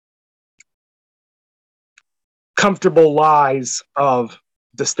comfortable lies of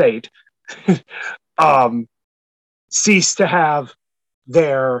the state cease to have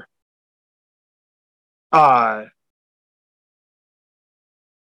their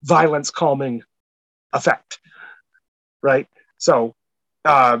violence calming effect, right? So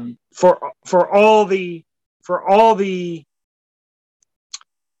for all the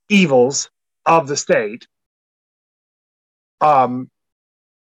evils of the state,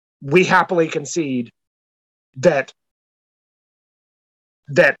 we happily concede that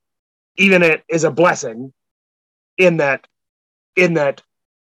even it is a blessing in that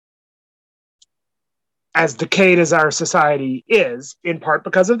as decayed as our society is, in part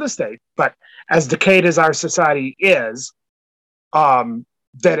because of the state, but as decayed as our society is, that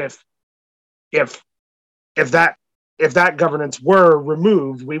if that governance were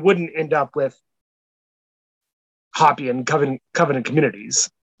removed, we wouldn't end up with Hoppian covenant communities.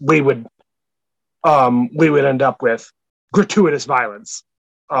 We would end up with gratuitous violence,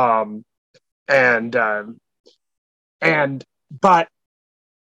 but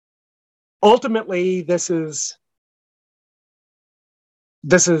ultimately this is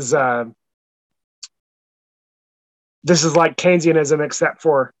like Keynesianism, except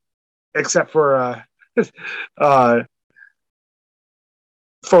for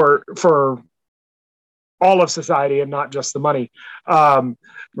for all of society and not just the money,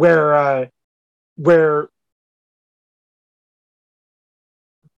 where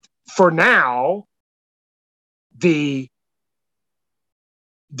for now the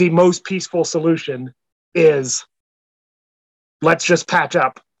most peaceful solution is let's just patch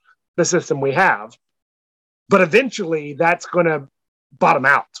up the system we have. But eventually that's going to bottom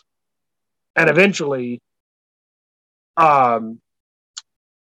out. And eventually I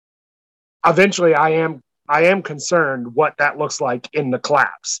am concerned what that looks like in the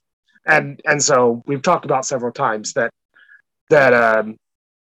collapse. And so we've talked about several times that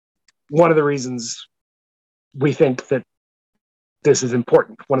one of the reasons we think that this is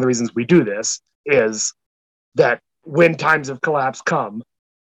important, one of the reasons we do this, is that when times of collapse come,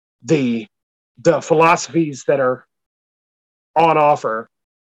 the philosophies that are on offer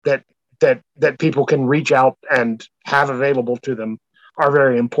that people can reach out and have available to them are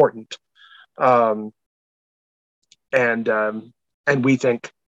very important. And we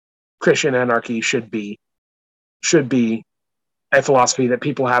think Christian anarchy should be a philosophy that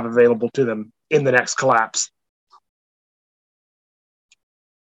people have available to them in the next collapse.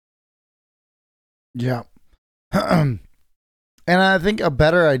 Yeah. And I think a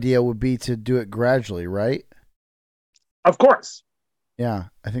better idea would be to do it gradually, right? Of course. Yeah.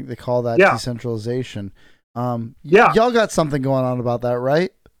 I think they call that decentralization. Y'all got something going on about that,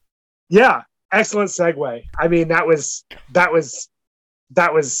 right? Yeah. Excellent segue. I mean, that was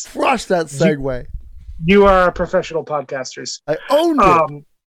crush that segue. You are professional podcasters. I owned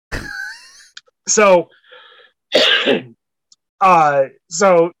it. So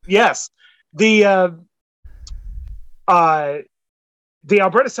yes, the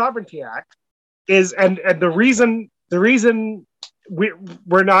Alberta Sovereignty Act is, and the reason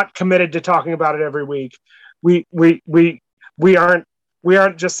we're not committed to talking about it every week. We aren't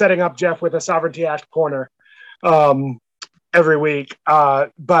just setting up Jeff with a Sovereignty Act corner every week.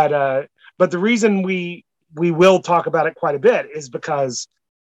 But the reason we will talk about it quite a bit is because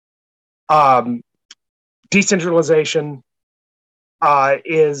decentralization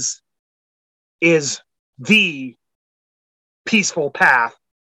is the peaceful path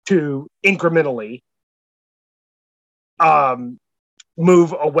to incrementally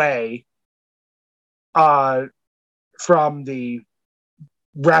move away from the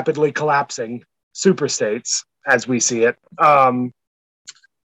rapidly collapsing superstates as we see it,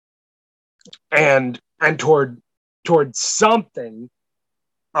 and toward something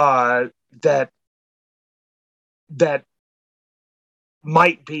that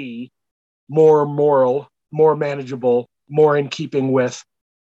might be more moral, more manageable, more in keeping with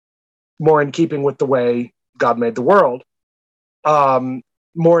the way God made the world,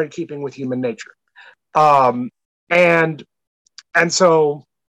 more in keeping with human nature, and so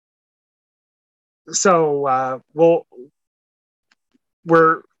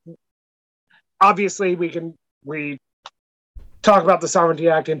we're obviously we talk about the Sovereignty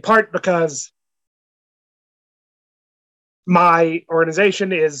Act in part because my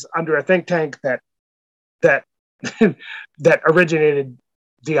organization is under a think tank that that originated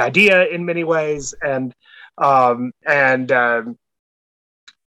the idea in many ways, and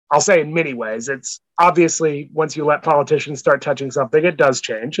I'll say in many ways. It's obviously once you let politicians start touching something, it does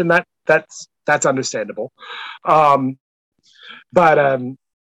change, and that's understandable. Um, but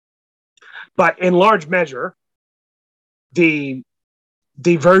but in large measure, the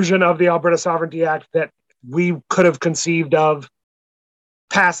the version of the Alberta Sovereignty Act that we could have conceived of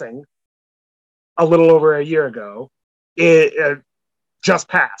passing a little over a year ago, it just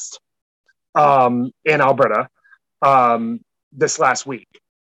passed in Alberta this last week,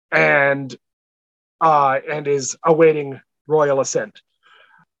 and is awaiting royal assent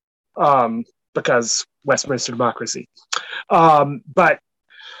because Westminster democracy. But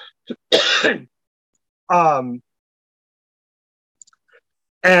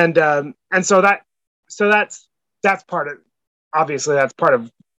and so that's part of, obviously that's part of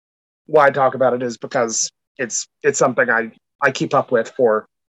why I talk about it, is because it's something I keep up with for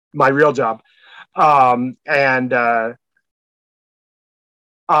my real job.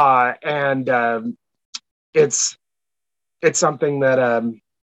 It's something that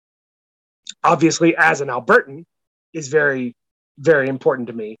obviously as an Albertan is very, very important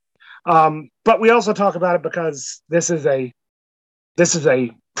to me. But we also talk about it because this is a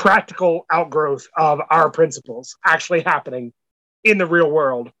practical outgrowth of our principles actually happening in the real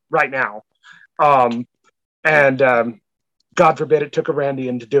world right now. God forbid it took a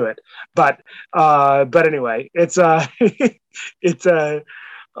Randian to do it. But anyway, it's it's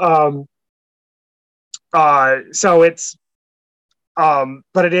so it's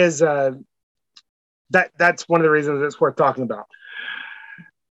but it is that's one of the reasons it's worth talking about.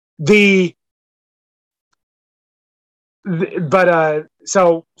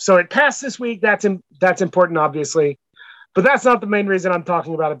 So it passed this week. That's important, obviously, but that's not the main reason I'm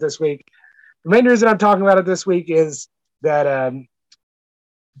talking about it this week. The main reason I'm talking about it this week is that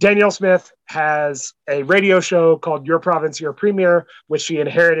Danielle Smith has a radio show called Your Province, Your Premier, which she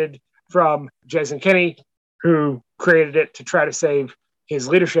inherited from Jason Kenney, who created it to try to save his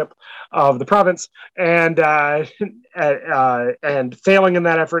leadership of the province. And failing in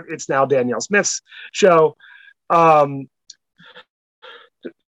that effort, it's now Danielle Smith's show. And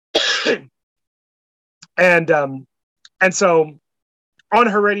so on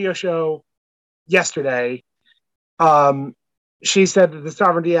her radio show yesterday, she said that the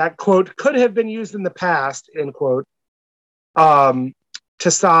Sovereignty Act, quote, could have been used in the past, end quote, to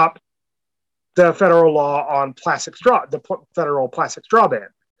stop the federal law on the federal plastic straw ban.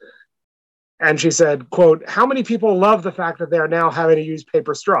 And she said, quote, how many people love the fact that they are now having to use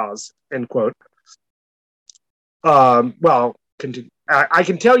paper straws, end quote. Well, I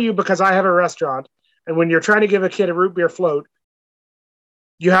can tell you because I have a restaurant, and when you're trying to give a kid a root beer float,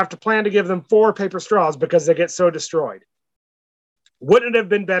 you have to plan to give them 4 paper straws because they get so destroyed. Wouldn't it have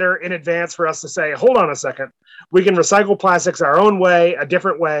been better in advance for us to say, hold on a second, we can recycle plastics our own way, a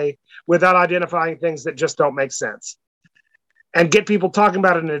different way, without identifying things that just don't make sense? And get people talking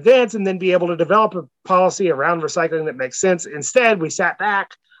about it in advance and then be able to develop a policy around recycling that makes sense. Instead, we sat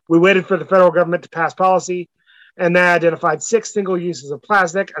back, we waited for the federal government to pass policy, and they identified 6 single uses of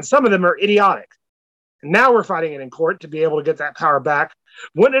plastic, and some of them are idiotic. And now we're fighting it in court to be able to get that power back.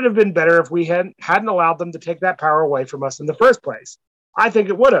 Wouldn't it have been better if we hadn't allowed them to take that power away from us in the first place? I think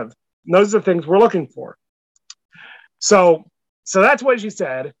it would have. And those are the things we're looking for. So that's what she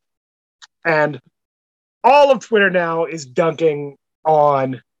said. And all of Twitter now is dunking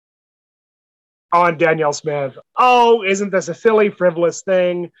on Danielle Smith. Oh, isn't this a silly, frivolous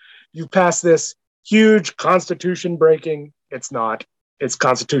thing? You passed this huge constitution breaking. It's not. It's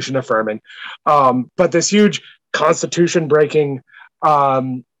constitution affirming. But this huge constitution breaking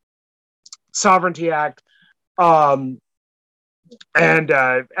Sovereignty Act, and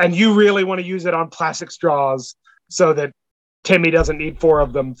you really want to use it on plastic straws so that Timmy doesn't need 4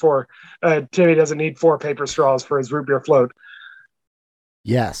 of them Timmy doesn't need 4 paper straws for his root beer float.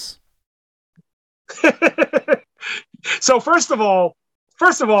 Yes. So first of all,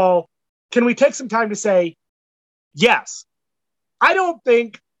 can we take some time to say, yes, I don't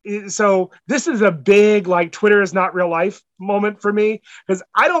think so. This is a big, like, Twitter is not real life moment for me, because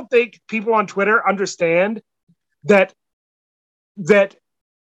I don't think people on Twitter understand that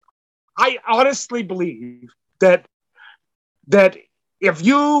I honestly believe that if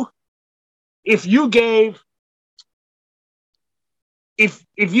you gave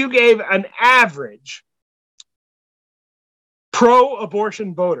an average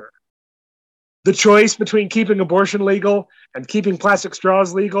pro-abortion voter the choice between keeping abortion legal and keeping plastic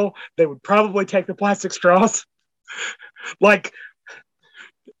straws legal, they would probably take the plastic straws.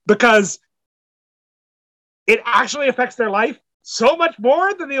 Because it actually affects their life so much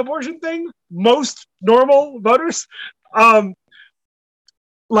more than the abortion thing, most normal voters.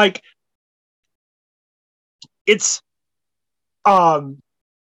 like it's I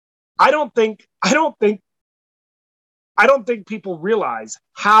don't think people realize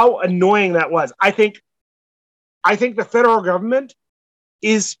how annoying that was. I think the federal government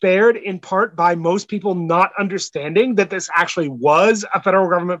is spared in part by most people not understanding that this actually was a federal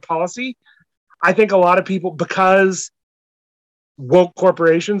government policy. I think a lot of people, because woke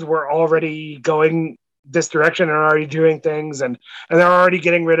corporations were already going this direction and already doing things, and they're already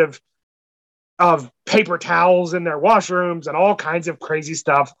getting rid of paper towels in their washrooms and all kinds of crazy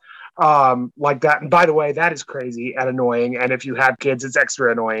stuff like that. And by the way, that is crazy and annoying. And if you have kids, it's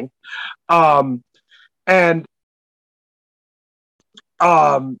extra annoying. And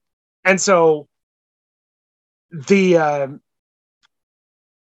so the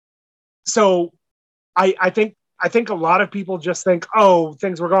so I think a lot of people just think, oh,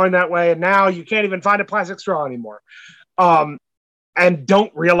 things were going that way, and now you can't even find a plastic straw anymore, and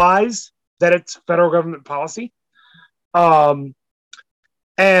don't realize that it's federal government policy.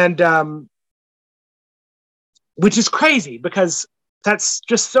 And which is crazy because that's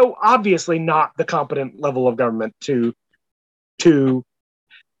just so obviously not the competent level of government to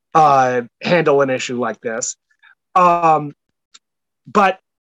handle an issue like this. But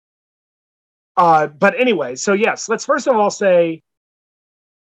anyway, so yes, let's first of all say,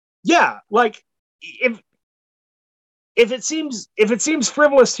 yeah, like if it seems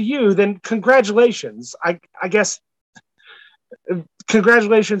frivolous to you, then congratulations. I guess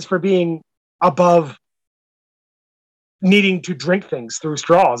congratulations for being above needing to drink things through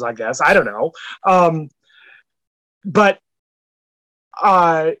straws, I guess. I don't know. But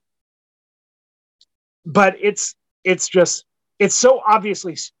it's so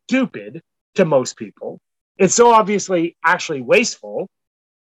obviously stupid to most people. It's so obviously actually wasteful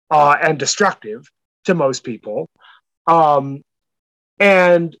and destructive to most people. And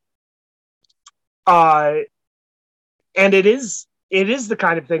it is the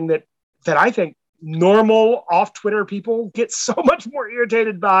kind of thing that I think normal off Twitter people get so much more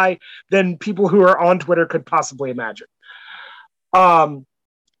irritated by than people who are on Twitter could possibly imagine. So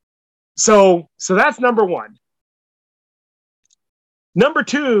that's number one. Number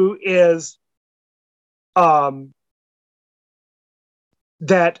two is that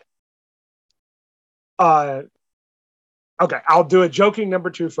okay, I'll do a joking number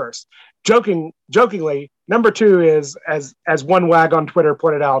two first. Jokingly, number two is, as one wag on Twitter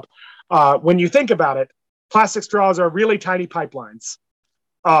pointed out, when you think about it, plastic straws are really tiny pipelines.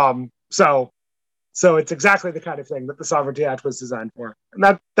 So it's exactly the kind of thing that the Sovereignty Act was designed for.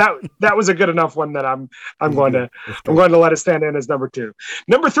 And that was a good enough one that I'm going to let it stand in as number two.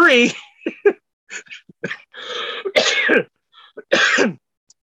 Number three,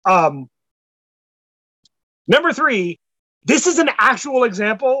 this is an actual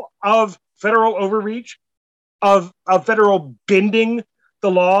example of federal overreach, of federal bending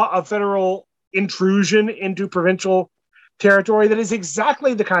the law, of federal intrusion into provincial territory. That is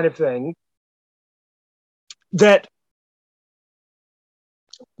exactly the kind of thing that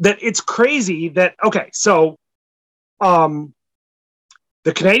it's crazy that, okay, so the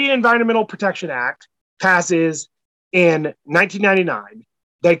Canadian Environmental Protection Act passes in 1999.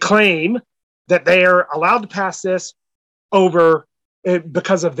 They claim that they are allowed to pass this over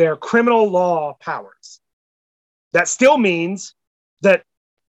because of their criminal law powers. That still means that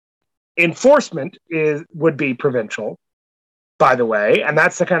enforcement would be provincial, by the way, and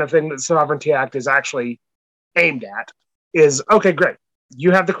that's the kind of thing that the Sovereignty Act is actually aimed at. Is, okay, great,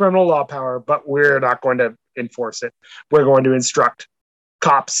 you have the criminal law power, but we're not going to enforce it. We're going to instruct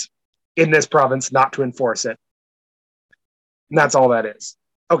cops in this province not to enforce it. And that's all that is.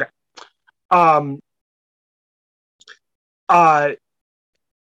 Okay.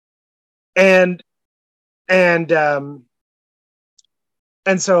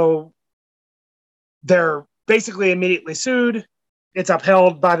 And so they're basically immediately sued. It's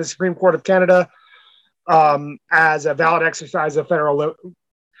upheld by the Supreme Court of Canada as a valid exercise of federal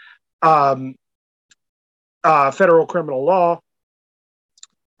criminal law.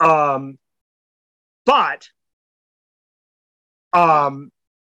 But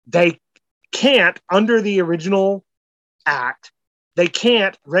they can't, under the original act, they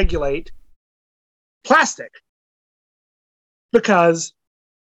can't regulate plastic because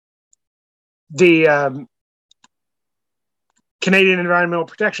the Canadian Environmental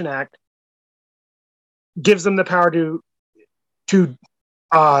Protection Act gives them the power to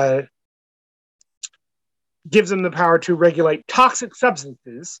regulate toxic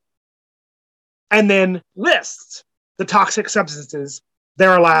substances, and then lists the toxic substances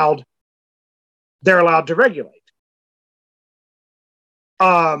they're allowed to regulate.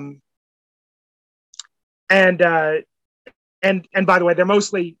 Um, and by the way, they're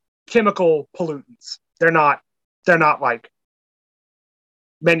mostly chemical pollutants. They're not like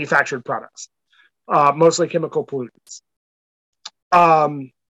manufactured products. Mostly chemical pollutants.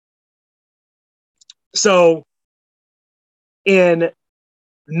 So in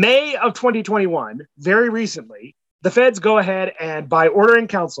May of 2021, very recently, the feds go ahead and, by order in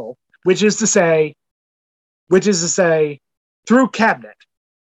council, which is to say through cabinet,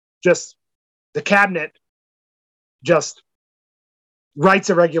 just the cabinet just writes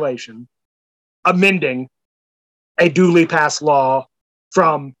a regulation amending a duly passed law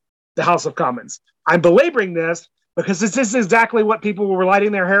from the House of Commons. I'm belaboring this because this is exactly what people were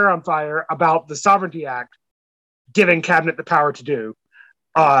lighting their hair on fire about the Sovereignty Act giving cabinet the power to do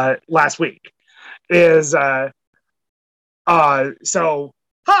last week. Is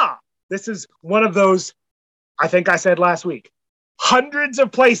this is one of those, I think I said last week, hundreds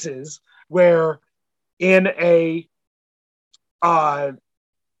of places where in a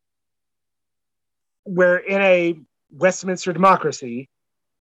Westminster democracy,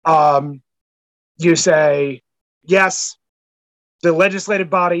 you say, yes, the legislative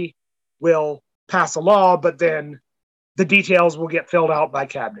body will pass a law, but then the details will get filled out by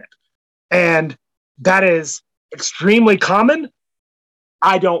cabinet. And that is extremely common.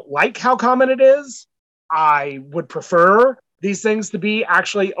 I don't like how common it is. I would prefer these things to be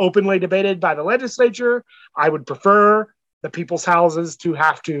actually openly debated by the legislature. I would prefer the people's houses to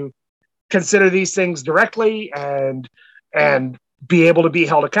have to consider these things directly and be able to be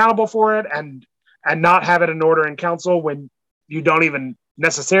held accountable for it, and not have it an order in council when you don't even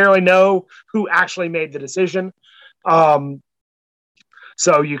necessarily know who actually made the decision. So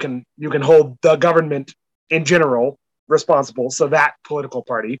you can hold the government in general responsible, so that political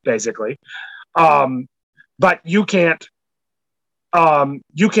party basically, but you can't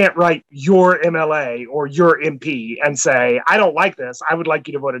write your MLA or your MP and say, I don't like this, I would like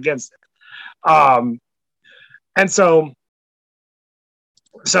you to vote against it. And so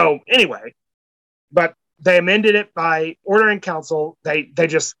anyway, but they amended it by order in council. They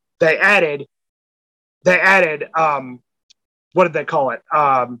added what did they call it?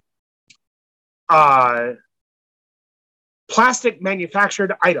 Plastic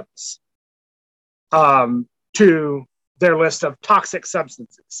manufactured items to their list of toxic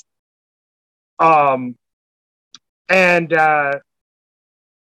substances. So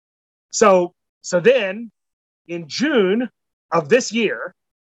then in June of this year,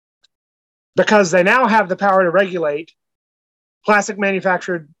 because they now have the power to regulate plastic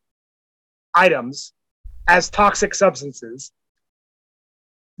manufactured items as toxic substances,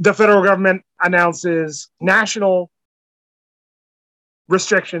 the federal government announces national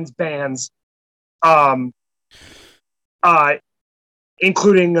restrictions, bans,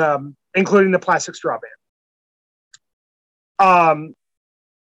 including the plastic straw ban.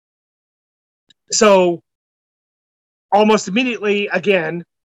 So almost immediately, again,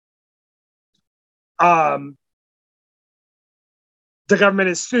 the government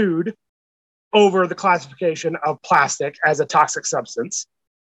is sued over the classification of plastic as a toxic substance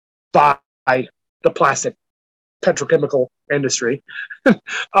by the plastic petrochemical industry. And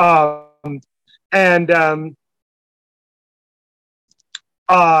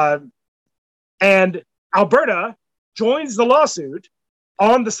Alberta joins the lawsuit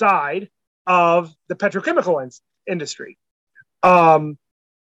on the side of the petrochemical industry.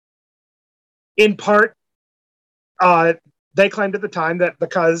 In part, they claimed at the time that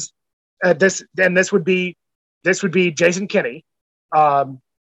because this would be Jason Kenney,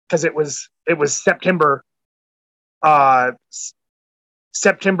 because it was September of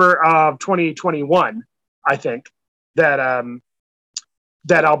 2021, I think, that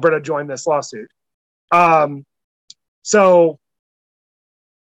Alberta joined this lawsuit. So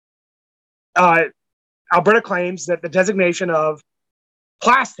Alberta claims that the designation of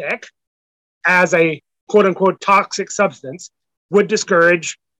plastic as a quote unquote toxic substance would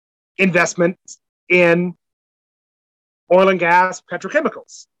discourage investment in oil and gas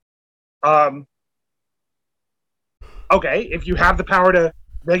petrochemicals. Okay, if you have the power to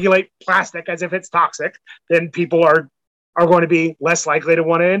regulate plastic as if it's toxic, then people are going to be less likely to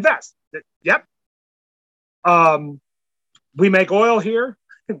want to invest. Yep. We make oil here,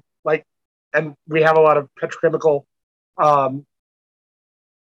 and we have a lot of petrochemical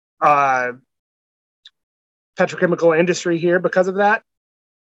industry here because of that.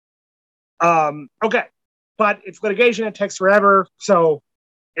 Okay, but it's litigation. It takes forever, so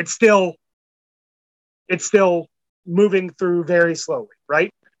it's still moving through very slowly,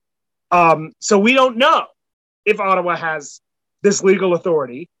 right? So we don't know if Ottawa has this legal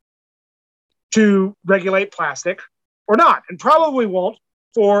authority to regulate plastic or not, and probably won't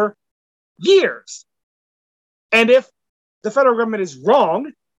for years. And if the federal government is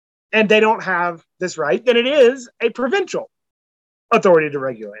wrong and they don't have this right, then it is a provincial authority to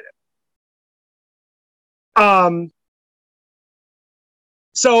regulate it.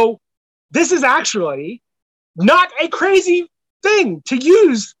 So this is actually not a crazy thing to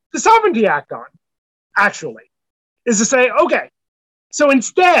use the Sovereignty Act on, actually, is to say, okay, so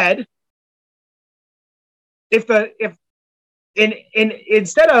instead, instead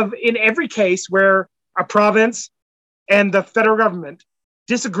of in every case where a province and the federal government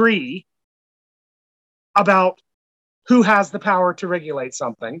disagree about who has the power to regulate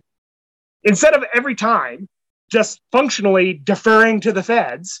something, instead of every time just functionally deferring to the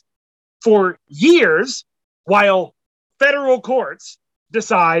feds for years while federal courts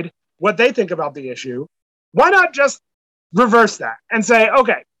decide what they think about the issue, why not just reverse that and say,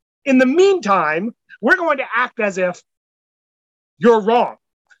 okay, in the meantime, we're going to act as if you're wrong.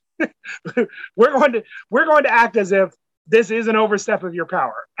 we're going to act as if this is an overstep of your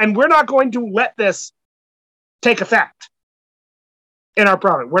power, and we're not going to let this take effect in our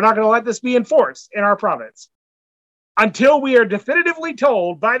province. We're not going to let this be enforced in our province until we are definitively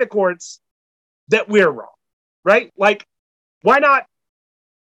told by the courts that we're wrong, right? Like, why not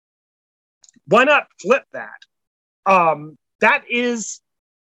flip that? That is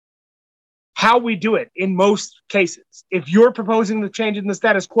how we do it in most cases. If you're proposing the change in the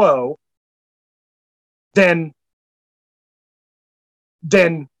status quo, then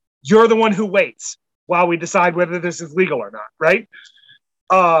you're the one who waits while we decide whether this is legal or not, right?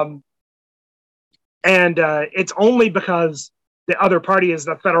 And it's only because the other party is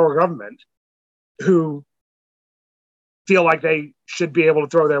the federal government who feel like they should be able to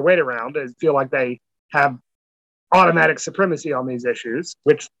throw their weight around and feel like they have automatic supremacy on these issues,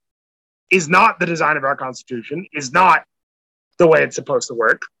 which is not the design of our Constitution, is not the way it's supposed to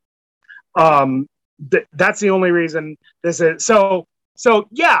work. That's the only reason this is. So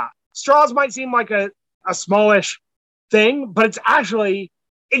yeah, straws might seem like a smallish thing, but it's actually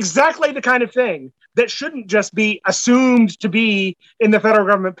exactly the kind of thing that shouldn't just be assumed to be in the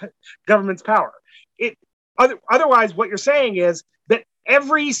federal government's power. Otherwise, what you're saying is that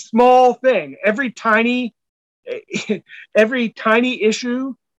every small thing, every tiny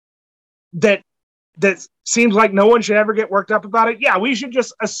issue that seems like no one should ever get worked up about it, yeah, we should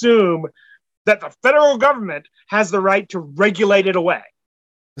just assume that the federal government has the right to regulate it away.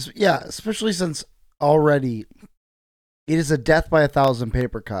 Yeah, especially since already it is a death by 1,000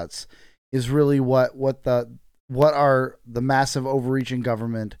 paper cuts is really what the massive overreaching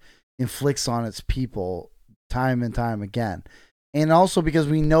government inflicts on its people time and time again. And also because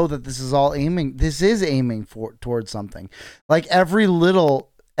we know that this is aiming towards something. Like every little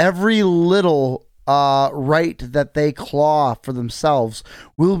right that they claw for themselves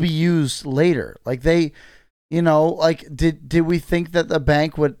will be used later. Like they, did we think that the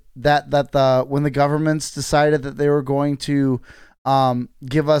bank would when the governments decided that they were going to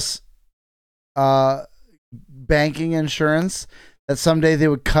give us banking insurance, that someday they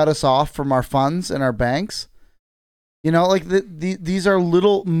would cut us off from our funds and our banks? These are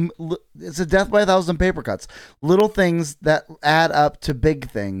little. It's a death by 1,000 paper cuts. Little things that add up to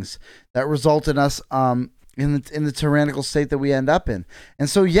big things that result in us in the tyrannical state that we end up in. And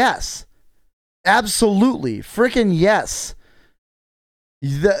so, yes, absolutely, freaking yes.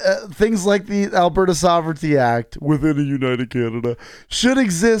 Things like the Alberta Sovereignty Act within a united Canada should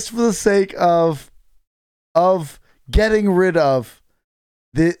exist for the sake of getting rid of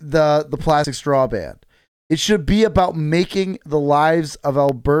the plastic straw ban. It should be about making the lives of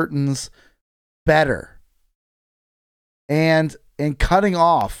Albertans better and cutting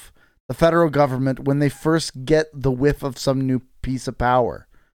off the federal government when they first get the whiff of some new piece of power.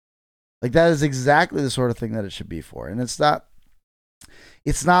 Like, that is exactly the sort of thing that it should be for. And it's not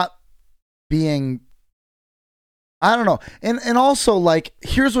being, I don't know. And also, like,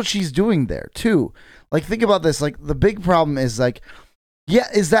 here's what she's doing there too. Like, think about this. Like, the big problem is, like, yeah,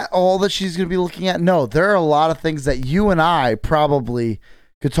 is that all that she's going to be looking at? No, there are a lot of things that you and I probably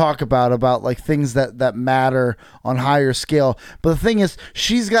could talk about like things that matter on higher scale. But the thing is,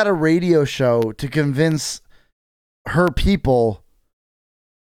 she's got a radio show to convince her people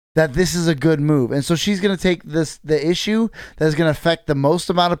that this is a good move. And so she's going to take the issue that is going to affect the most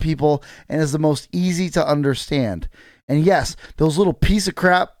amount of people and is the most easy to understand. And yes, those little piece of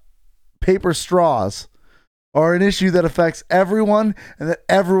crap paper straws are an issue that affects everyone and that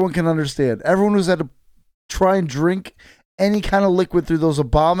everyone can understand. Everyone who's had to try and drink any kind of liquid through those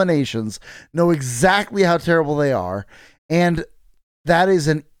abominations know exactly how terrible they are. And that is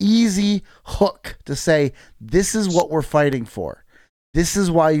an easy hook to say, this is what we're fighting for. This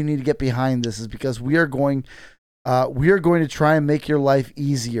is why you need to get behind this, is because we are going to try and make your life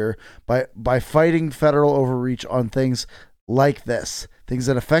easier by fighting federal overreach on things like this, things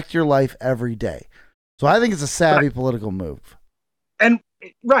that affect your life every day. So I think it's a savvy political move. And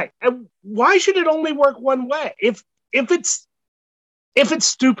why should it only work one way? If it's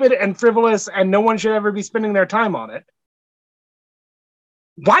stupid and frivolous and no one should ever be spending their time on it,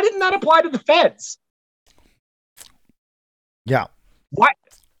 why didn't that apply to the feds? Yeah. Why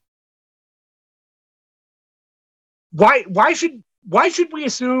should we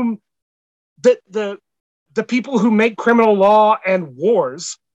assume that the people who make criminal law and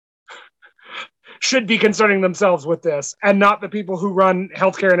wars should be concerning themselves with this, and not the people who run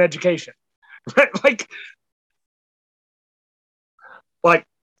healthcare and education? Right?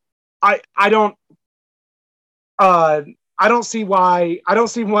 I don't see why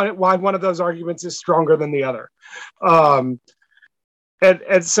one of those arguments is stronger than the other.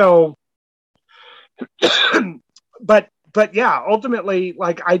 And so but yeah, ultimately,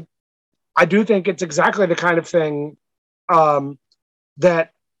 like, I do think it's exactly the kind of thing that,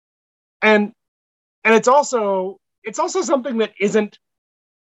 and it's also something that isn't,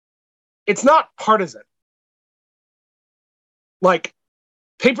 it's not partisan. Like,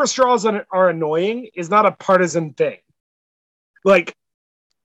 paper straws are annoying is not a partisan thing. Like,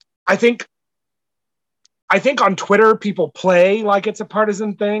 I think on Twitter people play like it's a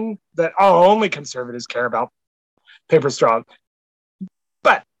partisan thing, that only conservatives care about paper straws.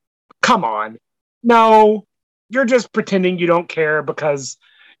 But come on, no, you're just pretending you don't care because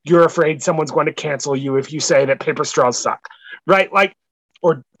you're afraid someone's going to cancel you if you say that paper straws suck, right? Like,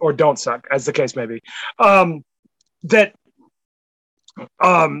 or don't suck, as the case may be.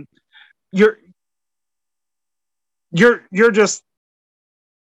 You're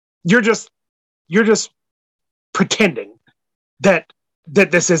just pretending that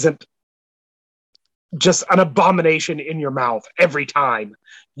this isn't just an abomination in your mouth every time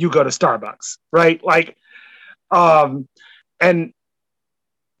you go to Starbucks, right? Like, and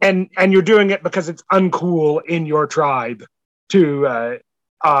you're doing it because it's uncool in your tribe to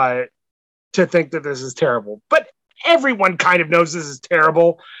think that this is terrible. But everyone kind of knows this is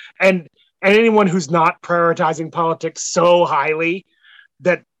terrible, and anyone who's not prioritizing politics so highly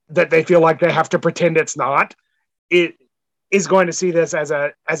that they feel like they have to pretend it's not, it is going to see this as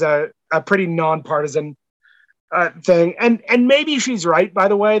a pretty nonpartisan thing. And maybe she's right, by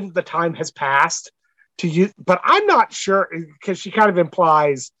the way, that the time has passed to use, but I'm not sure, because she kind of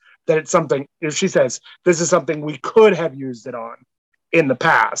implies that it's something, if she says this is something we could have used it on in the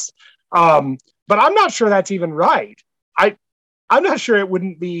past. But I'm not sure that's even right. I'm not sure it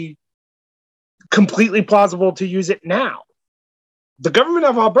wouldn't be completely plausible to use it now. The government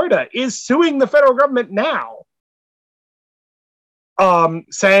of Alberta is suing the federal government now,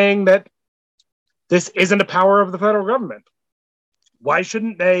 saying that this isn't a power of the federal government. Why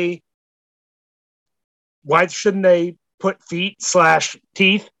shouldn't they put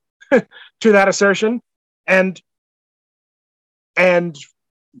feet/teeth to that assertion, and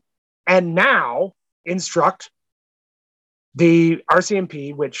now instruct the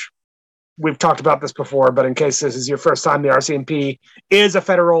RCMP, which we've talked about this before, but in case this is your first time, the RCMP is a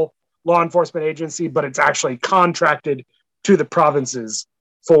federal law enforcement agency, but it's actually contracted to the provinces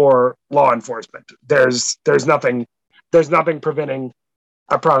for law enforcement. There's nothing preventing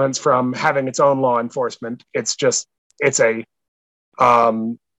a province from having its own law enforcement. It's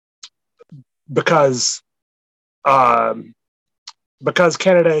because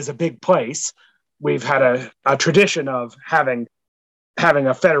Canada is a big place, we've had a tradition of having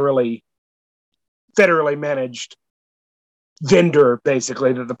a federally managed vendor,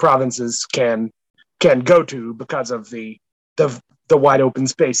 basically, that the provinces can go to because of the wide open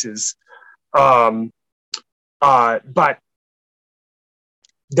spaces. But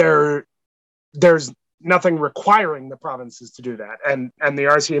there's nothing requiring the provinces to do that, and the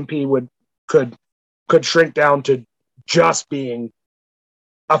RCMP could shrink down to just being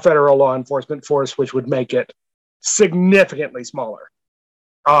a federal law enforcement force, which would make it significantly smaller.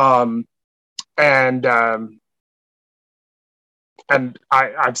 And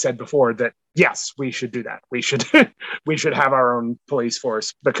I've said before that, yes, we should do that. We should have our own police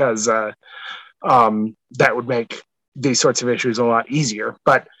force, because that would make these sorts of issues a lot easier.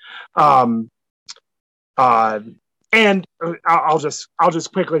 But and I'll just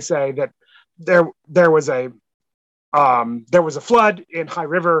quickly say that there was a flood in High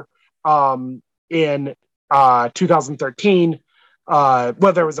River in 2013.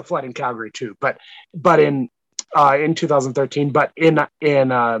 Well, there was a flood in Calgary too, but in in 2013. But in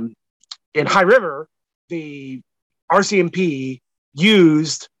High River, the RCMP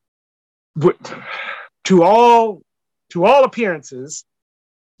used, to all appearances,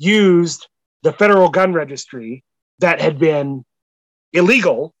 used the federal gun registry that had been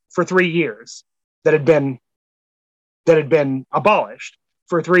illegal for 3 years, that had been abolished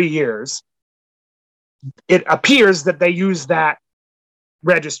for 3 years. It appears that they used that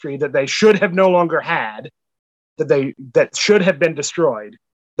registry that they should have no longer had, that should have been destroyed,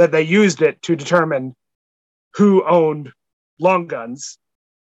 that they used it to determine who owned long guns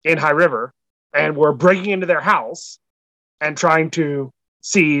in High River, and were breaking into their house and trying to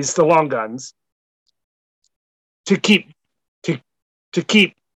seize the long guns to keep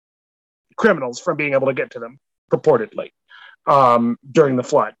criminals from being able to get to them, purportedly, during the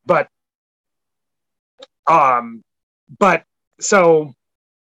flood. But so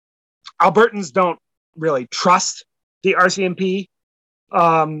Albertans don't really trust the RCMP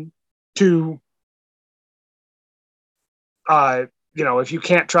to if you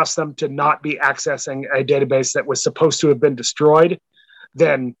can't trust them to not be accessing a database that was supposed to have been destroyed,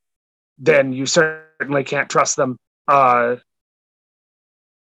 then you certainly can't trust them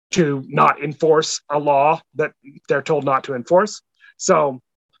to not enforce a law that they're told not to enforce. So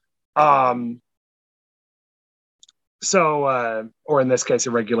or in this case,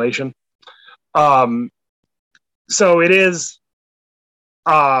 a regulation. So it is.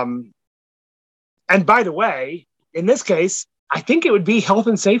 And by the way, in this case, I think it would be health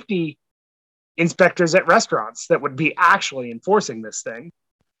and safety inspectors at restaurants that would be actually enforcing this thing.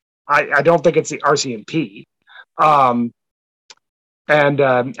 I don't think it's the RCMP. And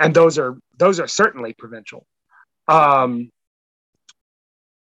those are certainly provincial,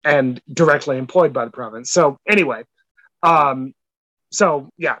 and directly employed by the province. So anyway, so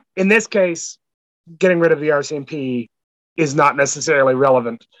yeah, in this case, getting rid of the RCMP is not necessarily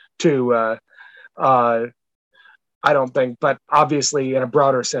relevant to, I don't think, but obviously in a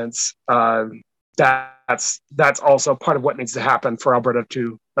broader sense, that's also part of what needs to happen for Alberta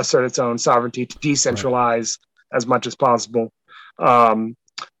to assert its own sovereignty, to decentralize as much as possible, and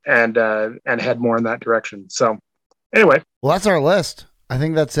head more in that direction. So anyway, well, that's our list. I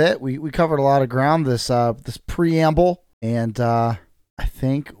think that's it. We covered a lot of ground this preamble, and I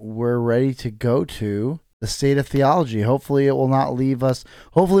think we're ready to go to the state of theology. Hopefully it will not leave us.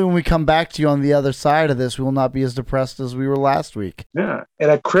 Hopefully when we come back to you on the other side of this, we will not be as depressed as we were last week. Yeah. In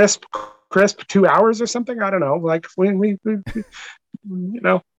a crisp 2 hours or something. I don't know. Like we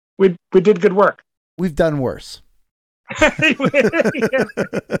did good work. We've done worse.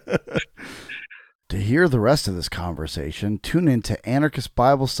 To hear the rest of this conversation, tune in to Anarchist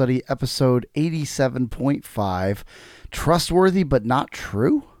Bible Study episode 87.5, Trustworthy but Not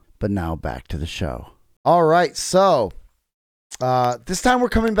True. But now back to the show. All right, so this time we're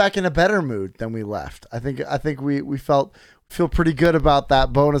coming back in a better mood than we left. I think we feel pretty good about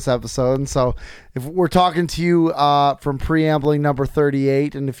that bonus episode. And so if we're talking to you from Preambling number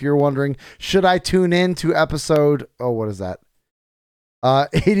 38, and if you're wondering, should I tune in to episode, what is that?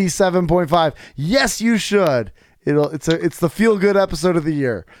 87.5. Yes, you should. It's the feel good episode of the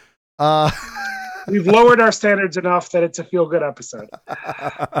year. We've lowered our standards enough that it's a feel good episode.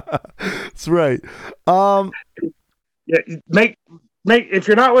 That's right. Yeah, if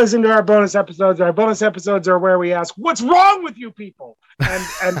you're not listening to our bonus episodes are where we ask, what's wrong with you people?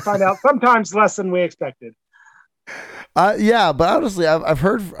 And find out sometimes less than we expected. Yeah, but honestly, I've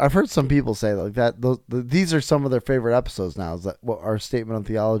heard some people say like that. These are some of their favorite episodes now. Is that what our statement on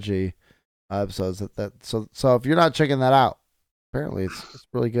theology episodes? So if you're not checking that out, apparently it's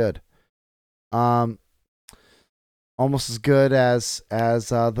really good. Almost as good as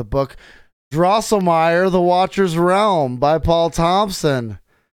the book Drosselmeyer, The Watcher's Realm by Paul Thompson.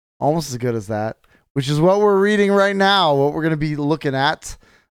 Almost as good as that, which is what we're reading right now, what we're going to be looking at.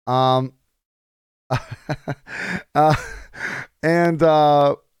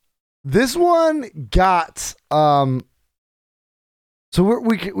 This one got so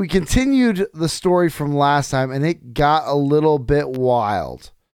we continued the story from last time, and it got a little bit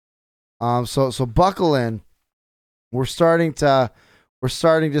wild. So buckle in. We're starting to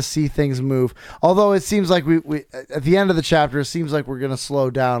see things move. Although it seems like we at the end of the chapter, it seems like we're going to slow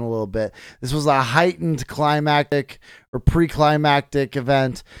down a little bit. This was a heightened climactic or pre-climactic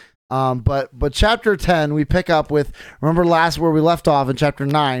event. But chapter 10, we pick up with, remember where we left off in chapter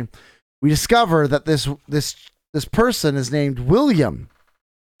 9, we discover that this person is named William,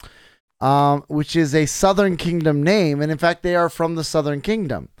 which is a Southern Kingdom name. And in fact, they are from the Southern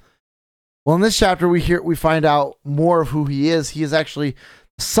Kingdom. Well, in this chapter, we find out more of who he is. He is actually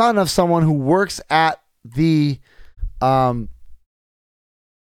the son of someone who works at the um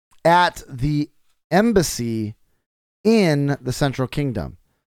at the embassy in the Central Kingdom.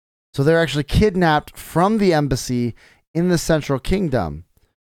 So they're actually kidnapped from the embassy in the Central Kingdom,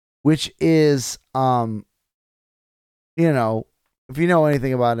 which is, you know, if you know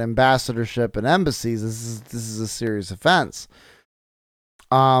anything about ambassadorship and embassies, this is a serious offense.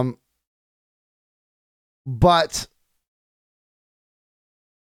 But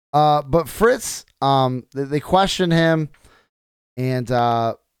Fritz, they question him, and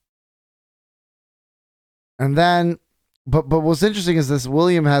then, but what's interesting is this: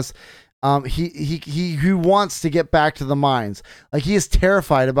 William has, he wants to get back to the mines. Like, he is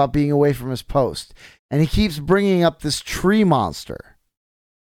terrified about being away from his post, and he keeps bringing up this tree monster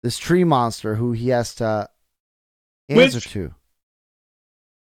who he has to answer to.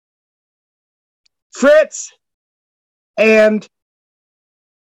 Fritz, and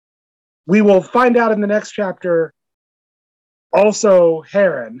we will find out in the next chapter, also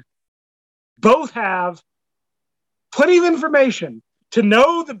Heron, both have plenty of information to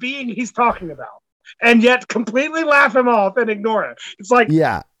know the being he's talking about, and yet completely laugh him off and ignore it. It's like,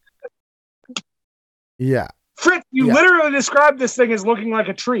 yeah. Fritz, you literally described this thing as looking like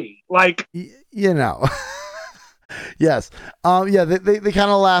a tree. Like, you know. Yes. They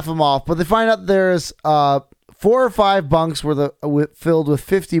kind of laugh him off, but they find out there's 4 or 5 bunks filled with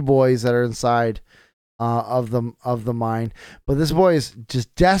 50 boys that are inside of the mine. But this boy is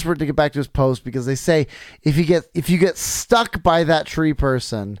just desperate to get back to his post, because they say if you get stuck by that tree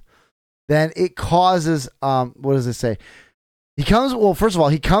person, then it causes what does it say? First of all,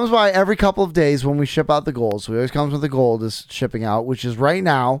 he comes by every couple of days when we ship out the gold. So he always comes when the gold is shipping out, which is right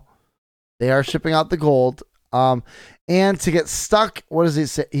now. They are shipping out the gold. And to get stuck, what does he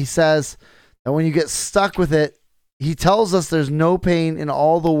say? He says that when you get stuck with it, he tells us there's no pain in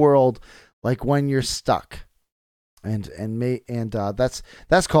all the world like when you're stuck. And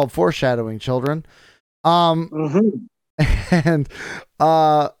that's called foreshadowing, children. And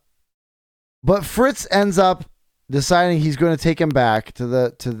but Fritz ends up deciding he's going to take him back to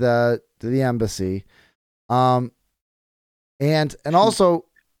the embassy. And also,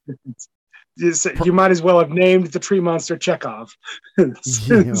 you might as well have named the tree monster Chekhov. But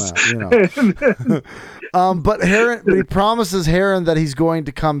he promises Heron that he's going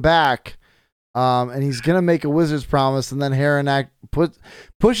to come back, and he's going to make a wizard's promise, and then Heron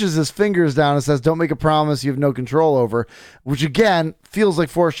pushes his fingers down and says, "Don't make a promise you have no control over," which again feels like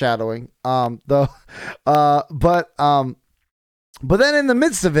foreshadowing. But then in the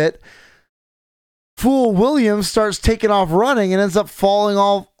midst of it, fool William starts taking off running and ends up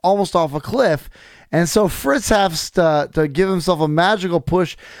falling almost off a cliff. And so Fritz has to give himself a magical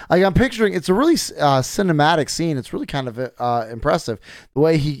push. Like, I'm picturing, it's a really cinematic scene. It's really kind of impressive. The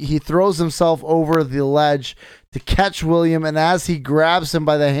way he throws himself over the ledge to catch William, and as he grabs him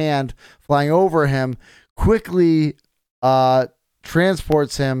by the hand, flying over him, quickly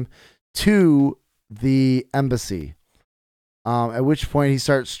transports him to the embassy. At which point he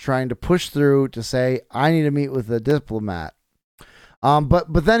starts trying to push through to say, "I need to meet with a diplomat."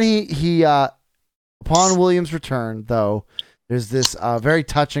 But then he upon William's return, though, there's this very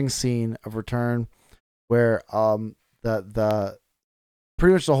touching scene of return where the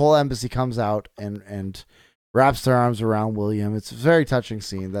pretty much the whole embassy comes out and wraps their arms around William. It's a very touching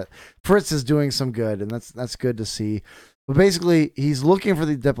scene that Fritz is doing some good, and that's good to see. But basically, he's looking for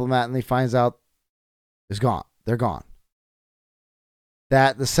the diplomat, and he finds out they're gone.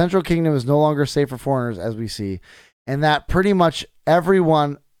 That the Central Kingdom is no longer safe for foreigners, as we see, and that pretty much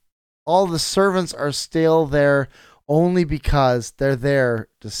everyone, all the servants are still there only because they're there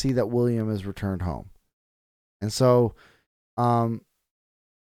to see that William is returned home. And so, as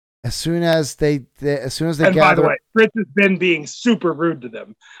soon as they and by the way, Fritz has been being super rude to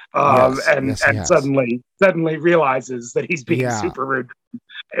them, and suddenly realizes that he's being super rude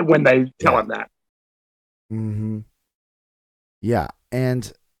when they tell him that. Mm-hmm. Yeah.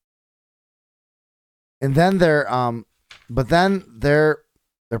 And then their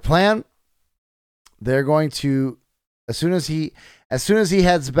plan, they're going to, as soon as he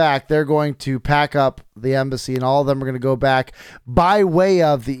heads back, they're going to pack up the embassy, and all of them are going to go back by way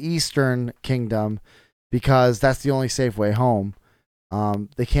of the Eastern Kingdom, because that's the only safe way home.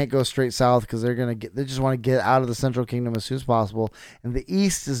 They can't go straight south because they just want to get out of the Central Kingdom as soon as possible, and the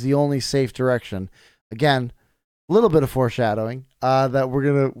east is the only safe direction. Again, a little bit of foreshadowing that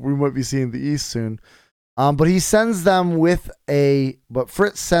we might be seeing the east soon. But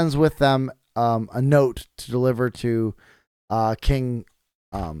Fritz sends with them a note to deliver to King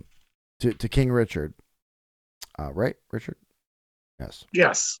to King Richard. Right, Richard?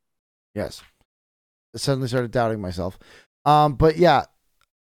 Yes. suddenly started doubting myself. But yeah,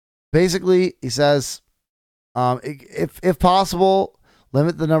 basically he says, if possible,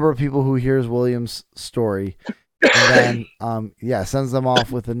 limit the number of people who hears William's story, and then sends them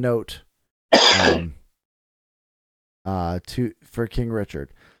off with a note for King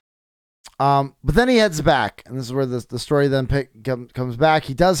Richard. But then he heads back, and this is where the story then comes back.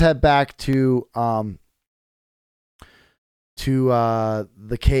 He does head back to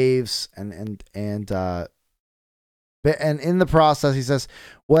the caves, and in the process, he says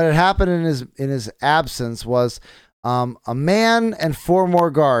what had happened in his absence was a man and 4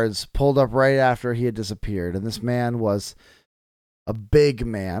 more guards pulled up right after he had disappeared, and this man was a big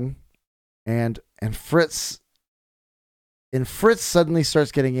man, and Fritz suddenly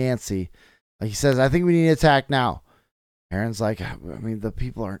starts getting antsy. He says, "I think we need to attack now." Aaron's like, "I mean, the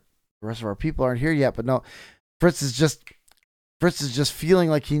rest of our people aren't here yet." But no, Fritz is just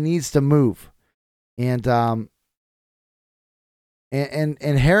feeling like he needs to move. And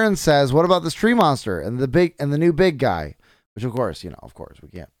Heron says, "What about this tree monster and the new big guy?" Which of course we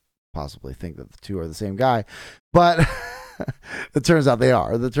can't possibly think that the two are the same guy, but it turns out they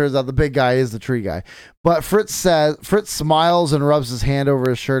are. It turns out the big guy is the tree guy. But Fritz smiles and rubs his hand over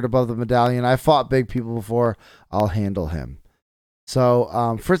his shirt above the medallion. "I fought big people before. I'll handle him."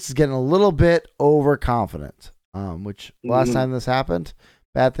 So Fritz is getting a little bit overconfident, which last time this happened,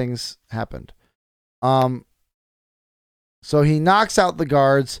 bad things happened. So he knocks out the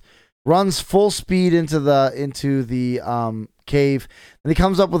guards, runs full speed into the cave, and he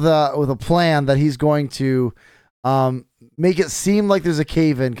comes up with a plan that he's going to make it seem like there's a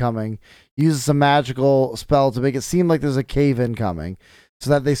cave-in coming. Uses a magical spell to make it seem like there's a cave-in coming,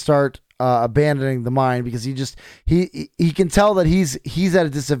 so that they start abandoning the mine, because he can tell that he's at a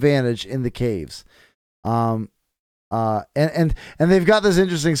disadvantage in the caves. And they've got this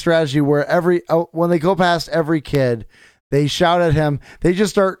interesting strategy where when they go past every kid, they shout at him. They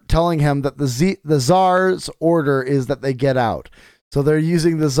just start telling him that the Tsar's order is that they get out. So they're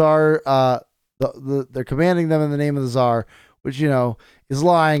using the Tsar. They're commanding them in the name of the Tsar, which is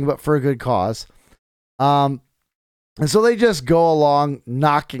lying, but for a good cause. And so they just go along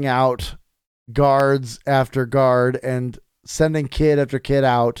knocking out guards after guard and sending kid after kid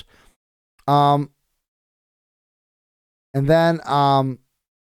out. And then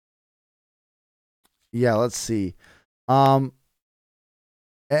let's see. And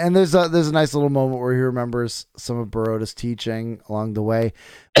there's a nice little moment where he remembers some of Baroda's teaching along the way.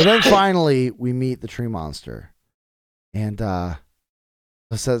 But then finally we meet the tree monster. And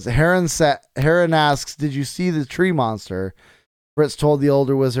it says, Heron asks, "Did you see the tree monster?" Fritz told the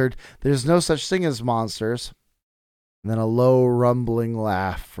older wizard, "There's no such thing as monsters." And then a low rumbling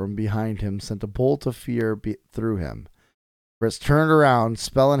laugh from behind him sent a bolt of fear through him. Fritz turned around,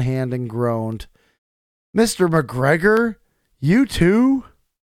 spell in hand, and groaned, "Mr. McGregor, you too?"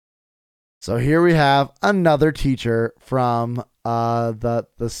 So here we have another teacher from the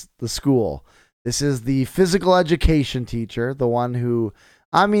school. This is the physical education teacher, the one who,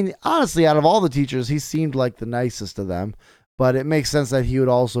 I mean, honestly, out of all the teachers, he seemed like the nicest of them. But it makes sense that he would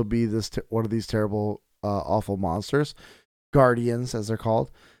also be one of these terrible, awful monsters, guardians as they're called.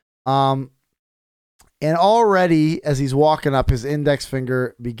 And already, as he's walking up, his index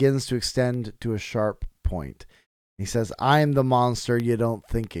finger begins to extend to a sharp point. He says, "I'm the monster you don't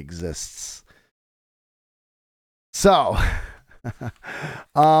think exists." So,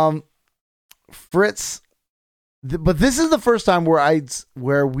 Fritz, but this is the first time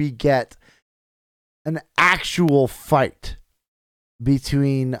where we get an actual fight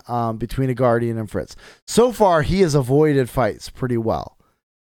between a guardian and Fritz. So far, he has avoided fights pretty well,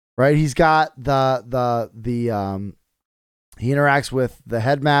 right? He's got he interacts with the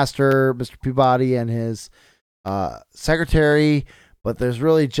headmaster, Mr. Peabody, and his secretary, but there's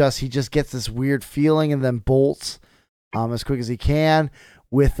really he just gets this weird feeling and then bolts as quick as he can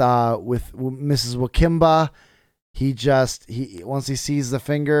with Mrs. Wakimba. He once he sees the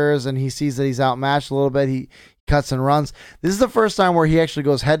fingers and he sees that he's outmatched a little bit, he cuts and runs. This is the first time where he actually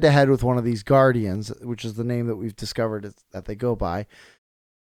goes head to head with one of these guardians, which is the name that we've discovered that they go by,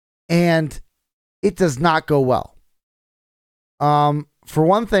 and it does not go well. For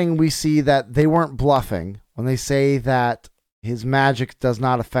one thing, we see that they weren't bluffing when they say that his magic does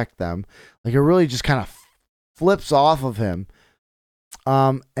not affect them. Like, it really just kind of flips off of him.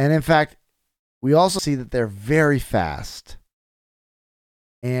 And in fact, we also see that they're very fast.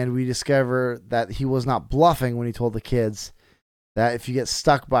 And we discover that he was not bluffing when he told the kids that if you get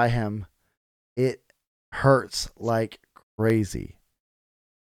stuck by him, it hurts like crazy.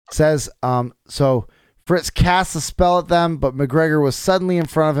 It says, so Fritz cast a spell at them, but McGregor was suddenly in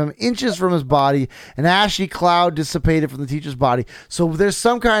front of him, inches from his body. An ashy cloud dissipated from the teacher's body. So there's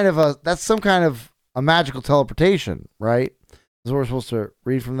some kind of a magical teleportation, right? Is what we're supposed to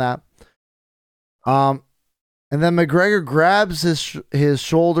read from that. And then McGregor grabs his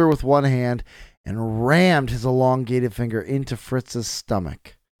shoulder with one hand and rammed his elongated finger into Fritz's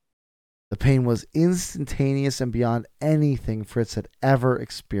stomach. The pain was instantaneous and beyond anything Fritz had ever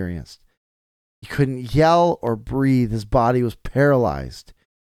experienced. He couldn't yell or breathe. His body was paralyzed,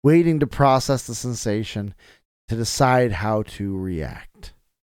 waiting to process the sensation, to decide how to react.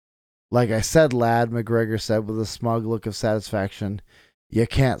 Like I said, lad, McGregor said with a smug look of satisfaction, you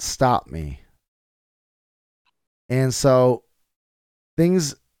can't stop me. And so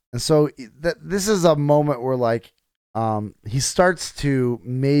this is a moment where like he starts to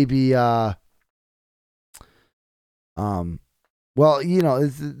maybe well, you know,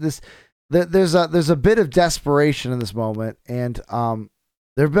 there's a bit of desperation in this moment, and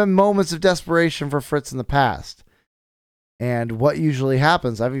there have been moments of desperation for Fritz in the past. And what usually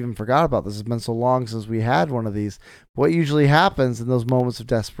happens, I've even forgot about this, it's been so long since we had one of these. What usually happens in those moments of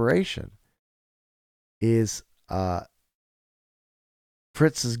desperation is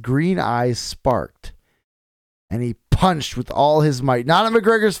Fritz's green eyes sparked, and he punched with all his might, not at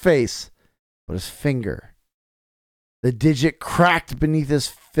McGregor's face, but his finger. The digit cracked beneath his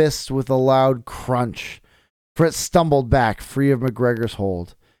fist with a loud crunch. Fritz stumbled back, free of McGregor's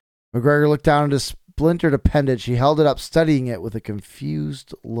hold. McGregor looked down at his splintered appendage. He held it up, studying it with a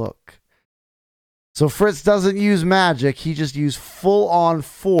confused look. So Fritz doesn't use magic. He just used full-on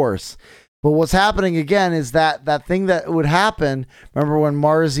force. But what's happening again is that thing that would happen. Remember when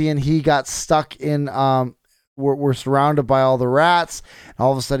Marzi and he got stuck in, were surrounded by all the rats. And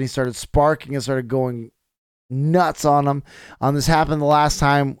all of a sudden he started sparking and started going nuts on him. This happened the last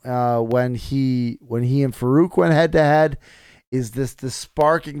time when he and Farouk went head to head. Is this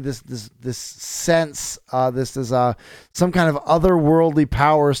sparking, this sense, this is some kind of otherworldly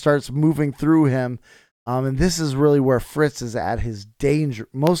power starts moving through him. And this is really where Fritz is at his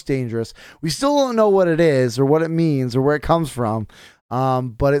most dangerous. We still don't know what it is or what it means or where it comes from.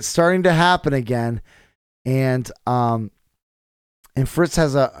 But it's starting to happen again. And Fritz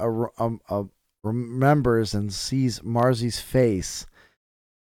has remembers and sees Marzi's face,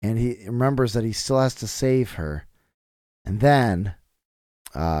 and he remembers that he still has to save her. And then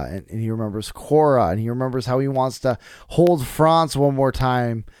and he remembers Cora, and he remembers how he wants to hold Franz one more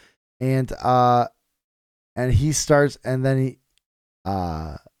time. And he starts, and then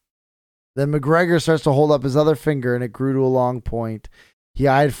then McGregor starts to hold up his other finger, and it grew to a long point. He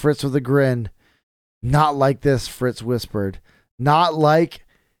eyed Fritz with a grin. Not like this, Fritz whispered. Not like.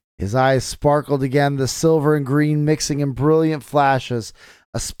 His eyes sparkled again, the silver and green mixing in brilliant flashes.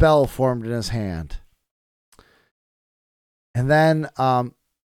 A spell formed in his hand. And then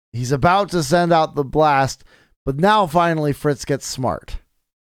he's about to send out the blast, but now finally Fritz gets smart.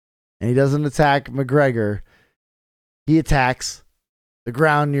 And he doesn't attack McGregor. He attacks the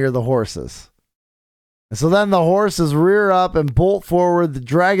ground near the horses. And so then the horses rear up and bolt forward,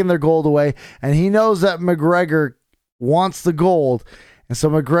 dragging their gold away. And he knows that McGregor wants the gold. And so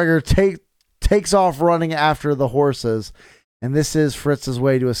McGregor takes off running after the horses. And this is Fritz's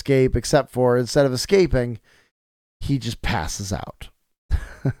way to escape, except for instead of escaping, he just passes out.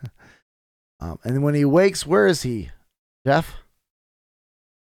 And when he wakes, where is he, Jeff?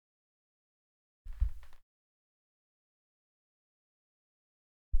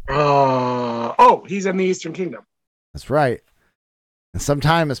 He's in the Eastern Kingdom. That's right. And some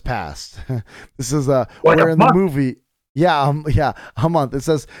time has passed. This is Like we're a in month. the movie. Yeah, a month. It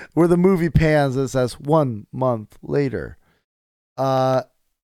says where the movie pans. It says 1 month later. But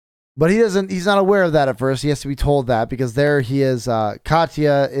he's not aware of that at first. He has to be told that because there he is.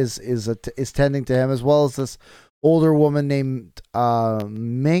 Katya is tending to him, as well as this older woman named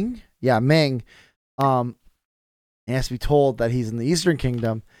Ming. Yeah, Ming. He has to be told that he's in the Eastern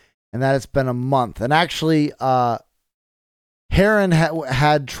Kingdom and that it's been a month. And actually, Heron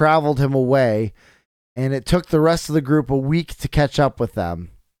had traveled him away, and it took the rest of the group a week to catch up with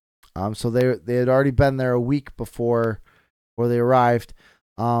them. So they had already been there a week before they arrived.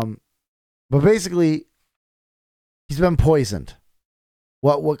 But basically, he's been poisoned.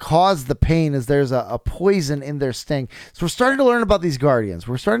 What caused the pain is there's a poison in their sting. So we're starting to learn about these guardians.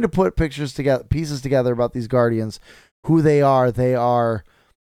 We're starting to put pieces together about these guardians, who they are. They are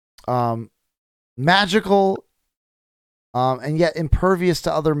magical, and yet impervious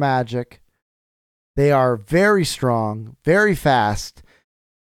to other magic. They are very strong, very fast,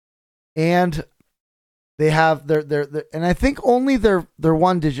 and they have their and I think only their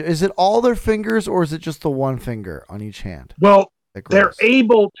one digit. Is it all their fingers or is it just the one finger on each hand? Well, they're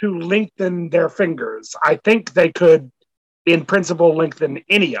able to lengthen their fingers. I think they could, in principle, lengthen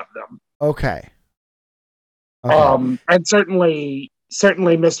any of them. Okay. And certainly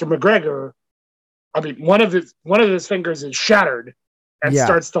Mr. McGregor, I mean, one of his fingers is shattered and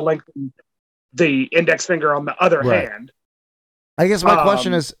starts to lengthen the index finger on the other hand. I guess my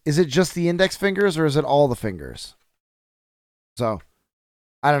question is it just the index fingers or is it all the fingers? So,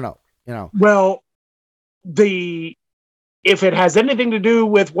 I don't know, Well, if it has anything to do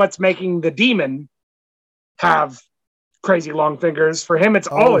with what's making the demon have crazy long fingers, for him, it's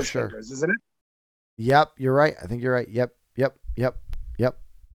all his fingers, isn't it? Yep, you're right. I think you're right. Yep.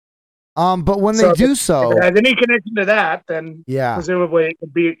 But when they do so, if it has any connection to that, then presumably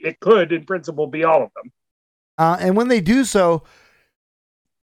it could in principle be all of them. And when they do so,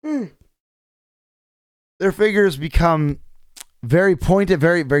 their fingers become very pointed,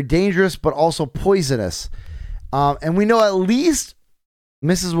 very, very dangerous, but also poisonous. And we know at least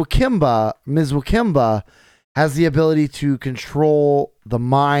Ms. Wakimba has the ability to control the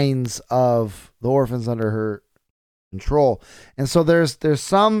minds of the orphans under her control. And so there's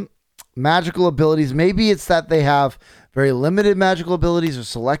some magical abilities. Maybe it's that they have very limited magical abilities or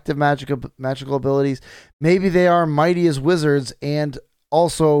selective magical abilities. Maybe they are mighty as wizards and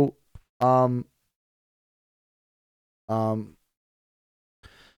also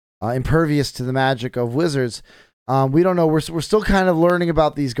impervious to the magic of wizards. We don't know. We're still kind of learning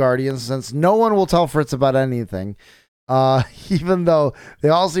about these guardians since no one will tell Fritz about anything, even though they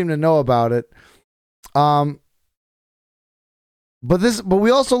all seem to know about it. But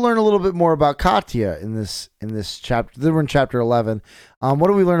we also learn a little bit more about Katya in this chapter. We're in chapter 11. What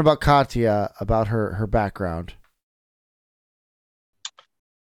do we learn about Katya, about her background?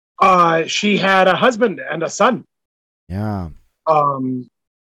 She had a husband and a son. Yeah.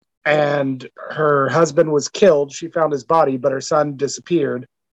 And her husband was killed. She found his body, but her son disappeared,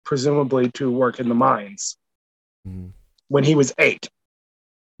 presumably to work in the mines when he was 8.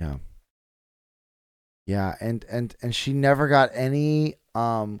 Yeah. Yeah, and she never got any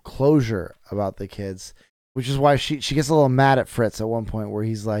closure about the kids, which is why she gets a little mad at Fritz at one point where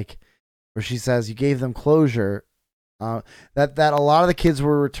she says, you gave them closure. That a lot of the kids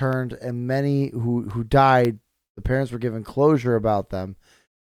were returned and many who died, the parents were given closure about them.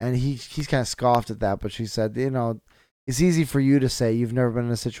 And he's kind of scoffed at that, but she said, it's easy for you to say you've never been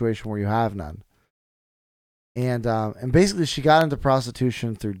in a situation where you have none. And basically she got into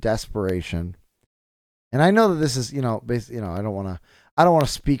prostitution through desperation. And I know that this is, basically, I don't want to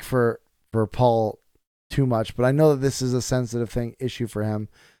speak for Paul too much, but I know that this is a sensitive issue for him.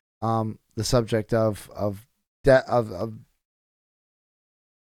 The subject of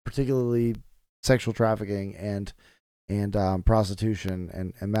particularly sexual trafficking and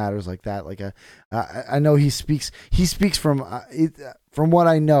prostitution and matters like that. Like I know he speaks from what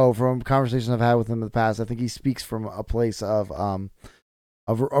I know from conversations I've had with him in the past. I think he speaks from a place of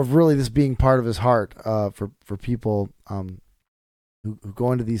really this being part of his heart for people who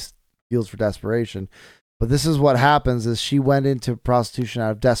go into these fields for desperation. But this is what happens: is she went into prostitution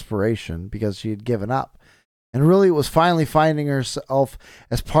out of desperation because she had given up, and really it was finally finding herself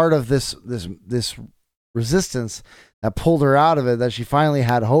as part of this resistance that pulled her out of it, that she finally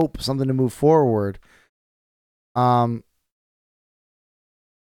had hope, something to move forward. But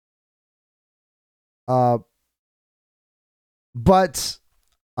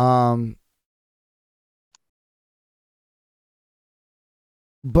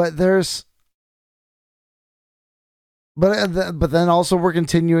then also we're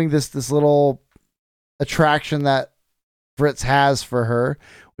continuing this little attraction that Fritz has for her,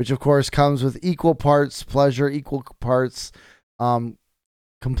 which of course comes with equal parts pleasure, equal parts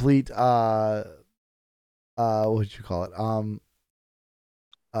complete what would you call it?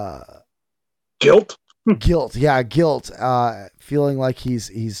 Guilt. Guilt, yeah, guilt. Feeling like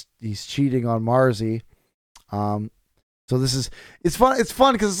he's cheating on Marzi. So it's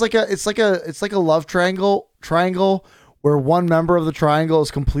fun because it's like a love triangle where one member of the triangle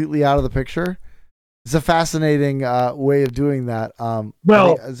is completely out of the picture. It's a fascinating way of doing that.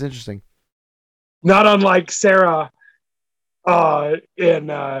 Well, it's interesting. Not unlike Sarah in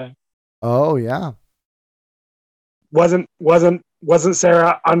oh yeah. Wasn't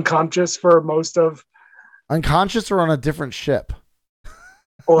Sarah unconscious for most of unconscious or on a different ship?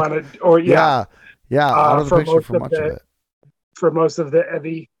 Yeah, out of the picture for much of it. For most of the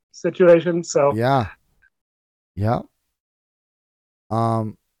Evie situation. So yeah.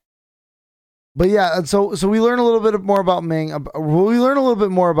 But yeah, and so we learn a little bit more about Ming. We learn a little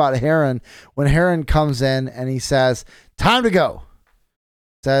bit more about Heron when Heron comes in and he says, "Time to go."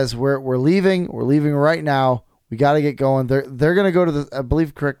 Says we're leaving. We're leaving right now. We got to get going. They're gonna go to the. I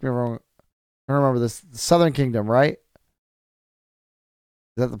believe. Correct me if I'm wrong. I don't remember this. The Southern Kingdom, right?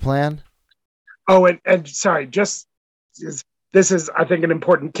 Is that the plan? Oh, and sorry, this is I think an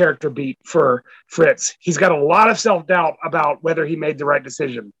important character beat for Fritz. He's got a lot of self doubt about whether he made the right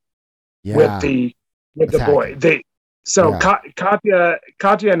decision with Yeah. the boy. Attacking. So Yeah.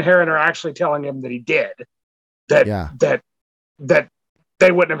 Katya and Heron are actually telling him that he did that Yeah. that that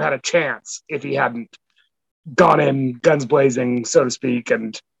they wouldn't have had a chance if he hadn't gone in guns blazing, so to speak, Yeah.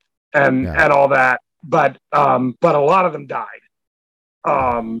 and all that. But a lot of them died.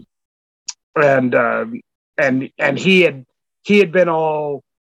 Um, and and he had been all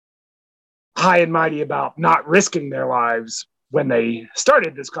high and mighty about not risking their lives when they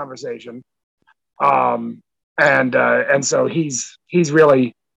started this conversation. Um, and so he's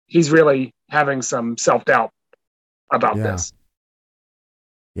really having some self doubt about Yeah. this.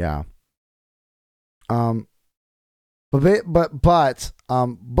 Yeah. Um.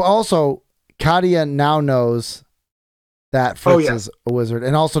 But also, Katia now knows that Oh Fritz yeah, is a wizard,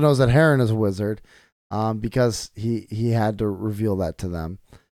 and also knows that Heron is a wizard, because he had to reveal that to them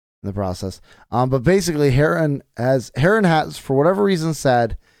in the process. But basically, Heron has for whatever reason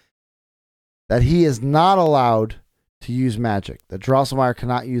said that he is not allowed to use magic. That Drosselmeyer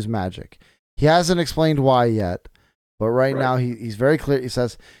cannot use magic. He hasn't explained why yet, but right right. now he's very clear. He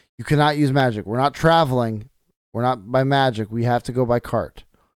says you cannot use magic. We're not traveling. We're not by magic. We have to go by cart.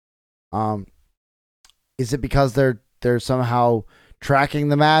 Um, is it because they're somehow tracking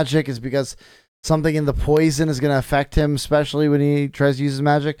the magic? Is it because something in the poison is going to affect him, especially when he tries to use his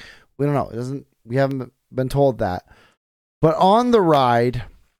magic? We don't know. It doesn't. We haven't been told that. But on the ride,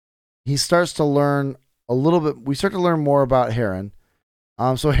 he starts to learn a little bit. We start to learn more about Heron.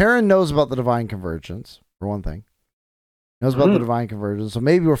 So Heron knows about the divine convergence for one thing. Knows about the Mm-hmm. divine convergence. So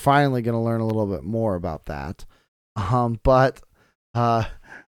maybe we're finally going to learn a little bit more about that. But uh,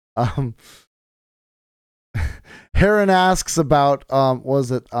 um, Heron asks about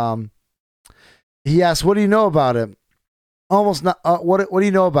was it he asks, "What do you know about it?" Almost not. What do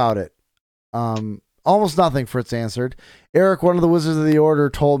you know about it? Almost nothing. Fritz answered. Eric, one of the wizards of the order,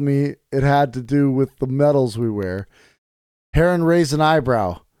 told me it had to do with the medals we wear. Heron raised an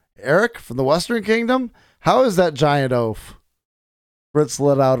eyebrow. Eric from the Western Kingdom? How is that giant oaf? Fritz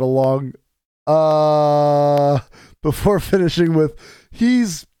let out a long before finishing with,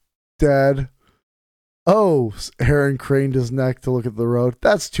 "He's dead." Oh, Heron craned his neck to look at the road.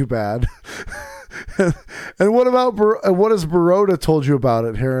 That's too bad. And what about what has Baroda told you about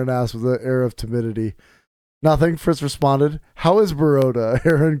it? Heron asked with an air of timidity. Nothing, Fritz responded. How is Baroda?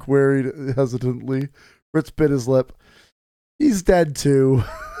 Heron queried hesitantly. Fritz bit his lip. He's dead too.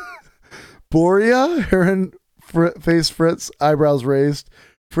 Boria? Heron faced Fritz, eyebrows raised.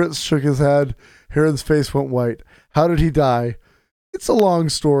 Fritz shook his head. Heron's face went white. How did he die? It's a long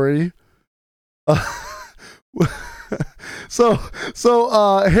story. So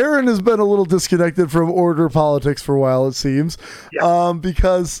Heron has been a little disconnected from order politics for a while, it seems. Yeah.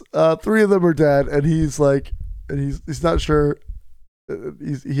 Because three of them are dead, and he's like, and he's not sure.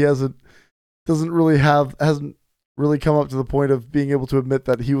 He hasn't really come up to the point of being able to admit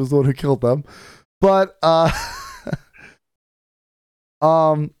that he was the one who killed them. But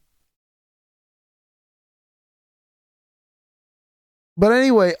um, but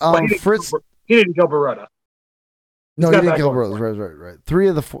anyway, Well, Fritz. he didn't kill Baroda. He's No, he got didn't that kill going brothers. for him. Right.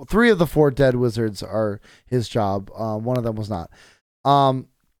 Three of the four dead wizards are his job. One of them was not. Um,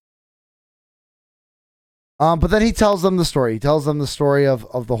 but then he tells them the story. He tells them the story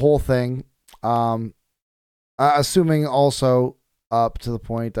of the whole thing. Assuming also up to the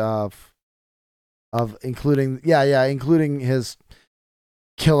point of including his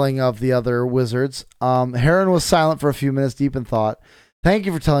killing of the other wizards. Heron was silent for a few minutes, deep in thought. Thank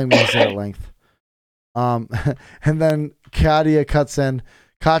you for telling me, he said at length. And then Katya cuts in.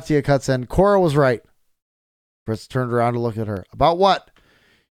 Cora was right. Fritz turned around to look at her. About what?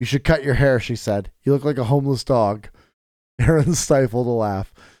 You should cut your hair, she said. You look like a homeless dog. Aaron stifled a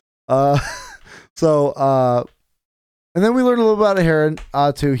laugh. Uh, and then we learned a little about Heron,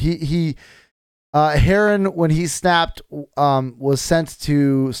 too. Heron, when he snapped, was sent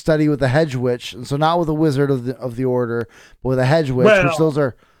to study with a hedge witch, and so not with a wizard of the order, but with a hedge witch, which those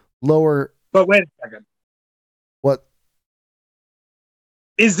are lower. But wait a second. What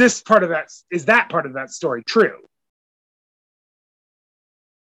Is this part of that? Is that part of that story true?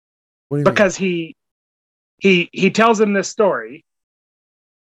 What do you mean? Because he tells him this story,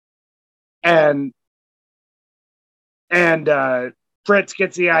 and Fritz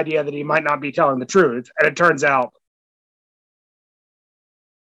gets the idea that he might not be telling the truth, and it turns out,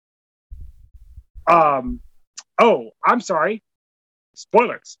 oh, I'm sorry,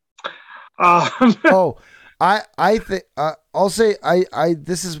 spoilers. Oh, I think I'll say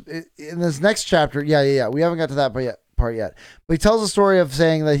this is in this next chapter. Yeah. We haven't got to that part yet. But he tells a story of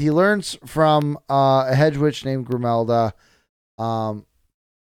saying that he learns from a hedge witch named Grimelda.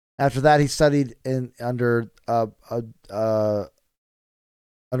 After that, he studied under a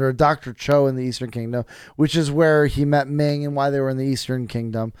Dr. Cho in the Eastern Kingdom, which is where he met Ming and why they were in the Eastern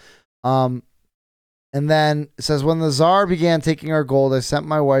Kingdom. And then it says, when the Tsar began taking our gold, I sent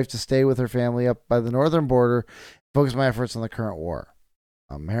my wife to stay with her family up by the northern border, focus my efforts on the current war.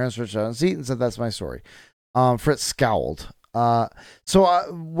 Harren stretched out on his seat and said, that's my story. Fritz scowled. So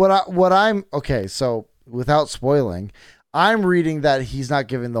without spoiling, I'm reading that he's not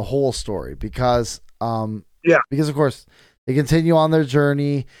giving the whole story because of course they continue on their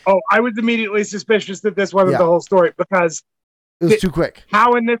journey. Oh, I was immediately suspicious that this wasn't the whole story because it was too quick.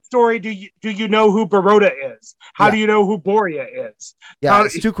 How in this story do you know who Baroda is? How do you know who Boria is? Yeah,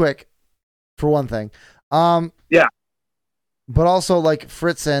 it's too quick, for one thing. Yeah. But also like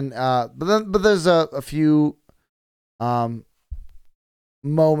Fritz and but there's a few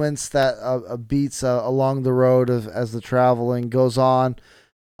moments that beats along the road as the traveling goes on.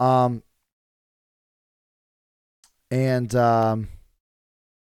 And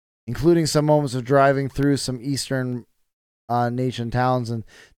including some moments of driving through some eastern nation towns and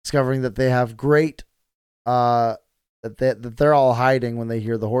discovering that they have great that they're all hiding when they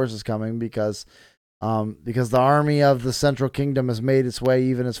hear the horses coming because the army of the Central Kingdom has made its way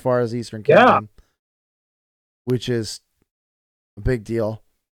even as far as Eastern Kingdom, which is a big deal.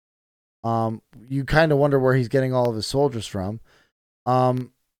 You kind of wonder where he's getting all of his soldiers from.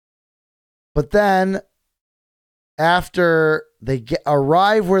 But then after they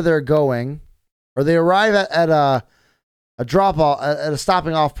arrive where they're going, or they arrive at a drop off at a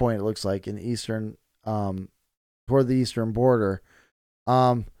stopping off point, it looks like in Eastern, toward the eastern border.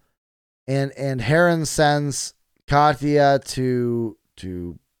 And Harren sends Katya to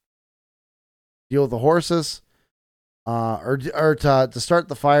deal with the horses, or to start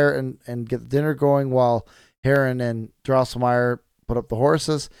the fire and get the dinner going while Harren and Drosselmeyer put up the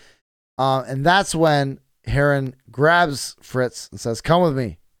horses. And that's when Harren grabs Fritz and says, "Come with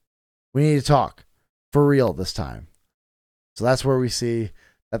me. We need to talk for real this time." So that's where we see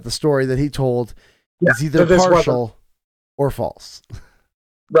that the story that he told is either partial or false.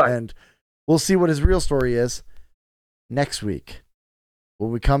 Right. And we'll see what his real story is next week when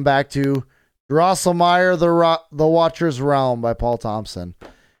we come back to Drosselmeyer, the Watcher's Realm by Paul Thompson.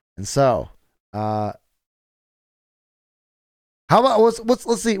 And so, how about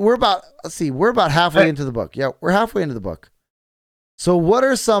let's see. We're about halfway into the book. Yeah, we're halfway into the book. So what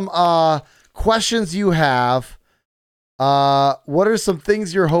are some questions you have? What are some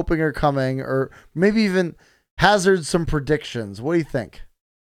things you're hoping are coming, or maybe even hazard some predictions? What do you think?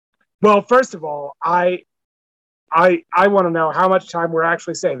 Well, first of all, I want to know how much time we're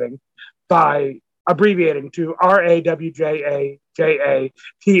actually saving by abbreviating to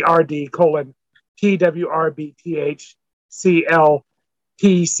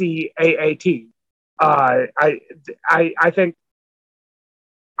RAWJATRD:TWRBTHCLTCAAT. I think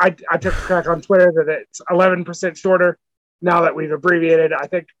I took a crack on Twitter that it's 11% shorter now that we've abbreviated. I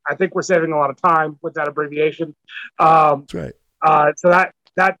think we're saving a lot of time with that abbreviation. That's right. So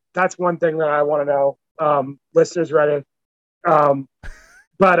that's one thing that I want to know. Listeners read it.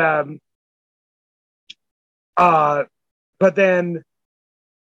 But then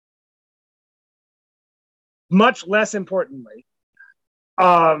much less importantly,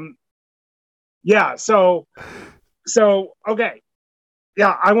 so okay.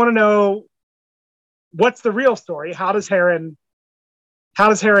 Yeah, I want to know what's the real story. How does Harren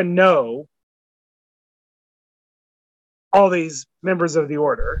know all these members of the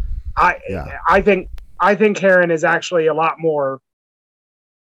Order? I think Harren is actually a lot more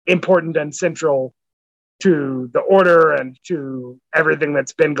important and central to the Order and to everything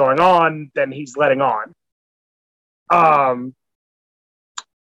that's been going on than he's letting on.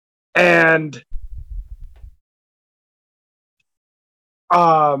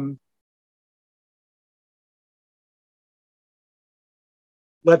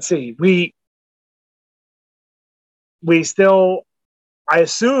 Let's see. We still, I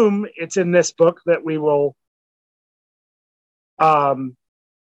assume it's in this book that we will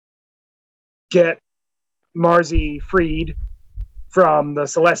get Marzi freed from the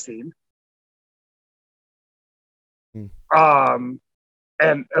Celestine.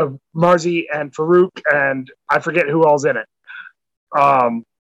 and Marzi and Farouk, and I forget who all's in it. I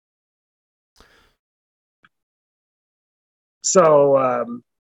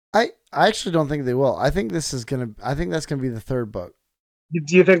actually don't think they will. I think that's gonna be the third book.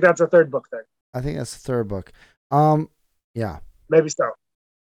 Do you think that's a third book thing? I think that's the third book. Yeah. Maybe so.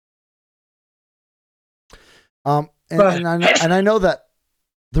 And I know that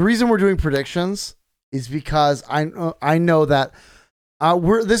the reason we're doing predictions is because I know that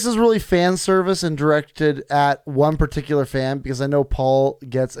this is really fan service and directed at one particular fan, because I know Paul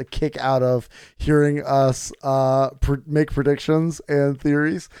gets a kick out of hearing us make predictions and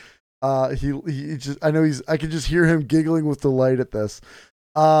theories. I can just hear him giggling with delight at this.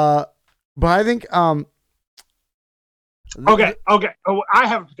 But I think okay. Oh,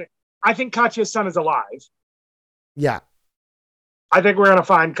 I think Katya's son is alive. Yeah. I think we're gonna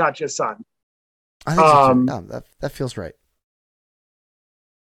find Katya's son. I think so too. Yeah, that feels right.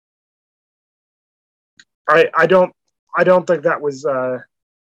 I don't think that was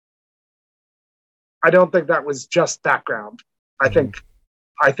just background. I think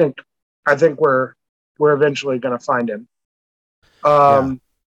we're eventually gonna find him.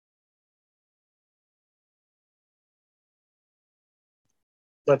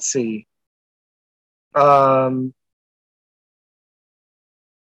 Let's see.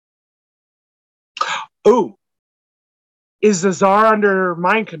 Ooh, is the Tsar under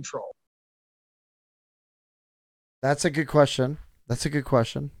mind control? That's a good question.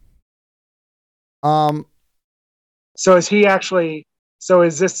 So is he actually? So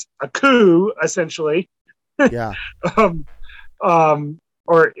is this a coup essentially? Yeah.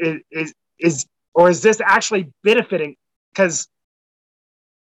 Or is this actually benefiting? Because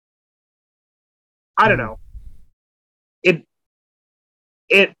I don't know.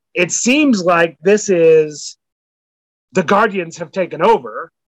 It seems like this is the Guardians have taken over.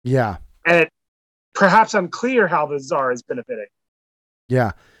 Yeah. And it's perhaps unclear how the Tsar is benefiting.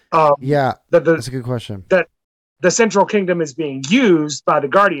 Yeah. Yeah. That's a good question. That the Central Kingdom is being used by the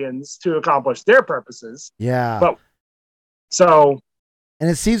Guardians to accomplish their purposes. Yeah. And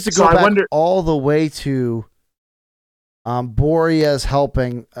it seems to go back all the way to Boria's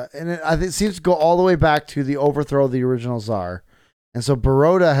helping, and it seems to go all the way back to the overthrow of the original Tsar. And so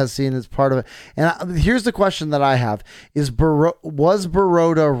Baroda has seen as part of it. And here's the question that I have: was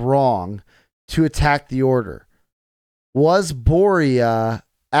Baroda wrong to attack the Order? Was Boria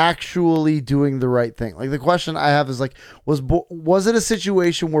actually doing the right thing? Like, the question I have is, like, was it a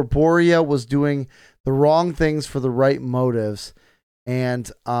situation where Boria was doing the wrong things for the right motives, and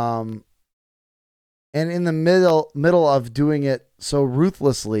in the middle of doing it so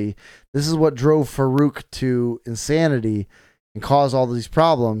ruthlessly, this is what drove Farouk to insanity and caused all these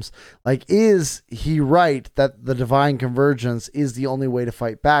problems? Like, is he right that the divine convergence is the only way to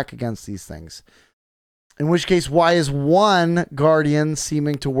fight back against these things? In which case, why is one Guardian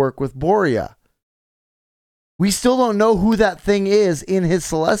seeming to work with Boria? We still don't know who that thing is in his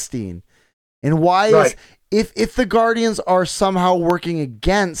Celestine. And why if the Guardians are somehow working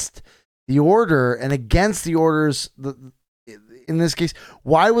against the Order and against the Order's, in this case,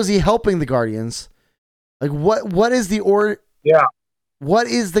 why was he helping the Guardians? Like, what is the Order? Yeah. What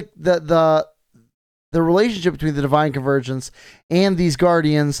is the relationship between the divine convergence and these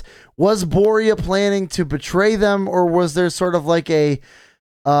Guardians? Was Boria planning to betray them, or was there sort of like a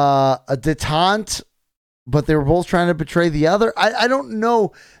detente, but they were both trying to betray the other? I don't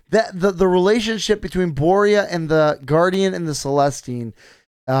know. That the relationship between Boria and the Guardian and the Celestine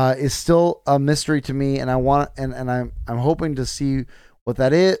is still a mystery to me, and I'm hoping to see what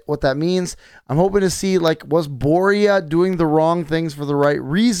that means. I'm hoping to see, like, was Boria doing the wrong things for the right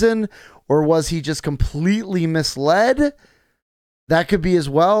reason, or was he just completely misled? That could be as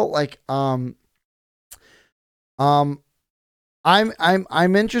well. Like, I'm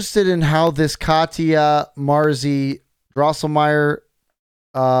interested in how this Katya, Marzi, Drosselmeyer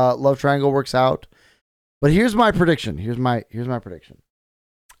love triangle works out. But here's my prediction. Here's my prediction.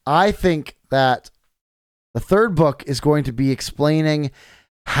 I think that the third book is going to be explaining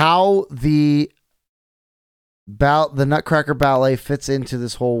how the Nutcracker Ballet fits into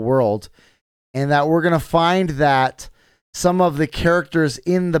this whole world, and that we're going to find that some of the characters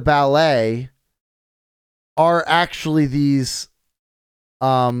in the ballet are actually these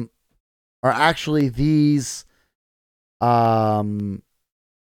are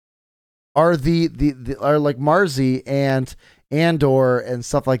like Marzi and Andor and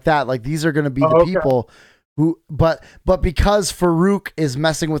stuff like that. Like, these are going to be the people who, but because Farouk is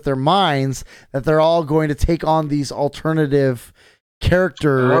messing with their minds, that they're all going to take on these alternative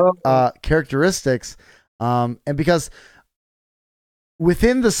characteristics. And because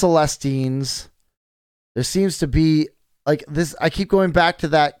within the Celestines, there seems to be like this. I keep going back to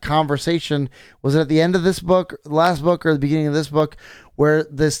that conversation. Was it at the end of this book, last book, or the beginning of this book, where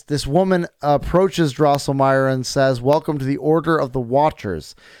this woman approaches Drosselmeyer and says, "Welcome to the Order of the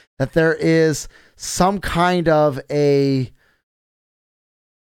Watchers." That there is some kind of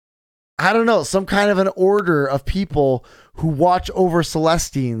some kind of an order of people who watch over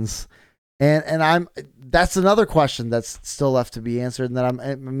Celestines. And that's another question that's still left to be answered, and that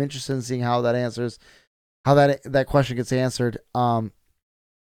I'm interested in seeing how that question gets answered.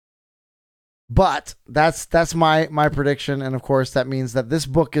 But that's my prediction, and of course that means that this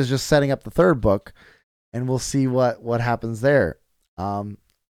book is just setting up the third book, and we'll see what happens there.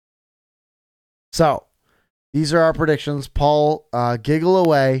 So these are our predictions. Paul, giggle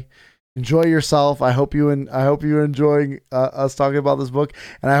away. Enjoy yourself. I hope you're enjoying us talking about this book,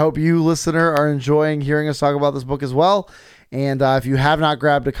 and I hope you, listener, are enjoying hearing us talk about this book as well. And if you have not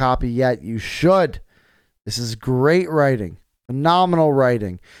grabbed a copy yet, you should. This is great writing, phenomenal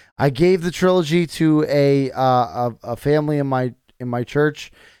writing. I gave the trilogy to a family in my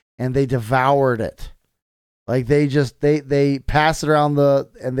church, and they devoured it. Like they passed it around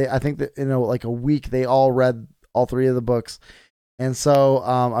I think that like a week they all read all three of the books. And so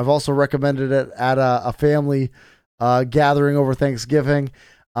I've also recommended it at a family gathering over Thanksgiving.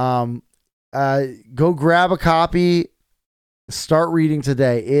 Go grab a copy. Start reading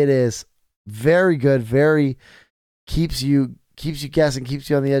today. It is very good. Very keeps you guessing, keeps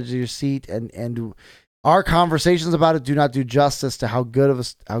you on the edge of your seat. And our conversations about it do not do justice to how good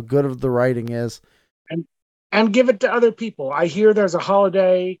of the writing is. And give it to other people. I hear there's a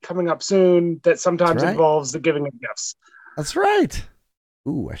holiday coming up soon that sometimes involves the giving of gifts. That's right.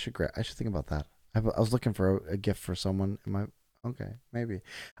 Ooh, I should think about that. I was looking for a gift for someone. Okay, maybe.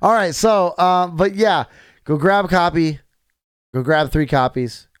 All right, so but yeah, go grab a copy. Go grab 3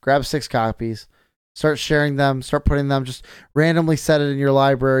 copies. Grab 6 copies. Start sharing them. Start putting them. Just randomly set it in your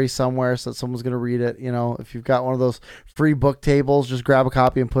library somewhere so that someone's going to read it. If you've got one of those free book tables, just grab a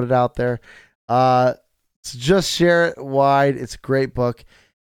copy and put it out there. So just share it wide. It's a great book,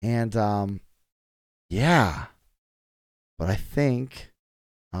 and yeah. But I think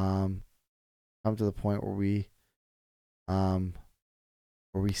come to the point where we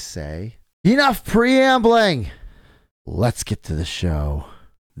say enough preambling. Let's get to the show.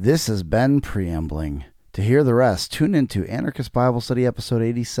 This has been Preambling. To hear the rest, tune into Anarchist Bible Study episode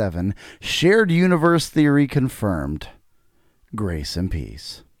 87, Shared Universe Theory Confirmed. Grace and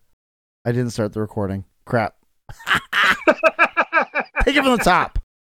peace. I didn't start the recording. Crap. Take it from the top.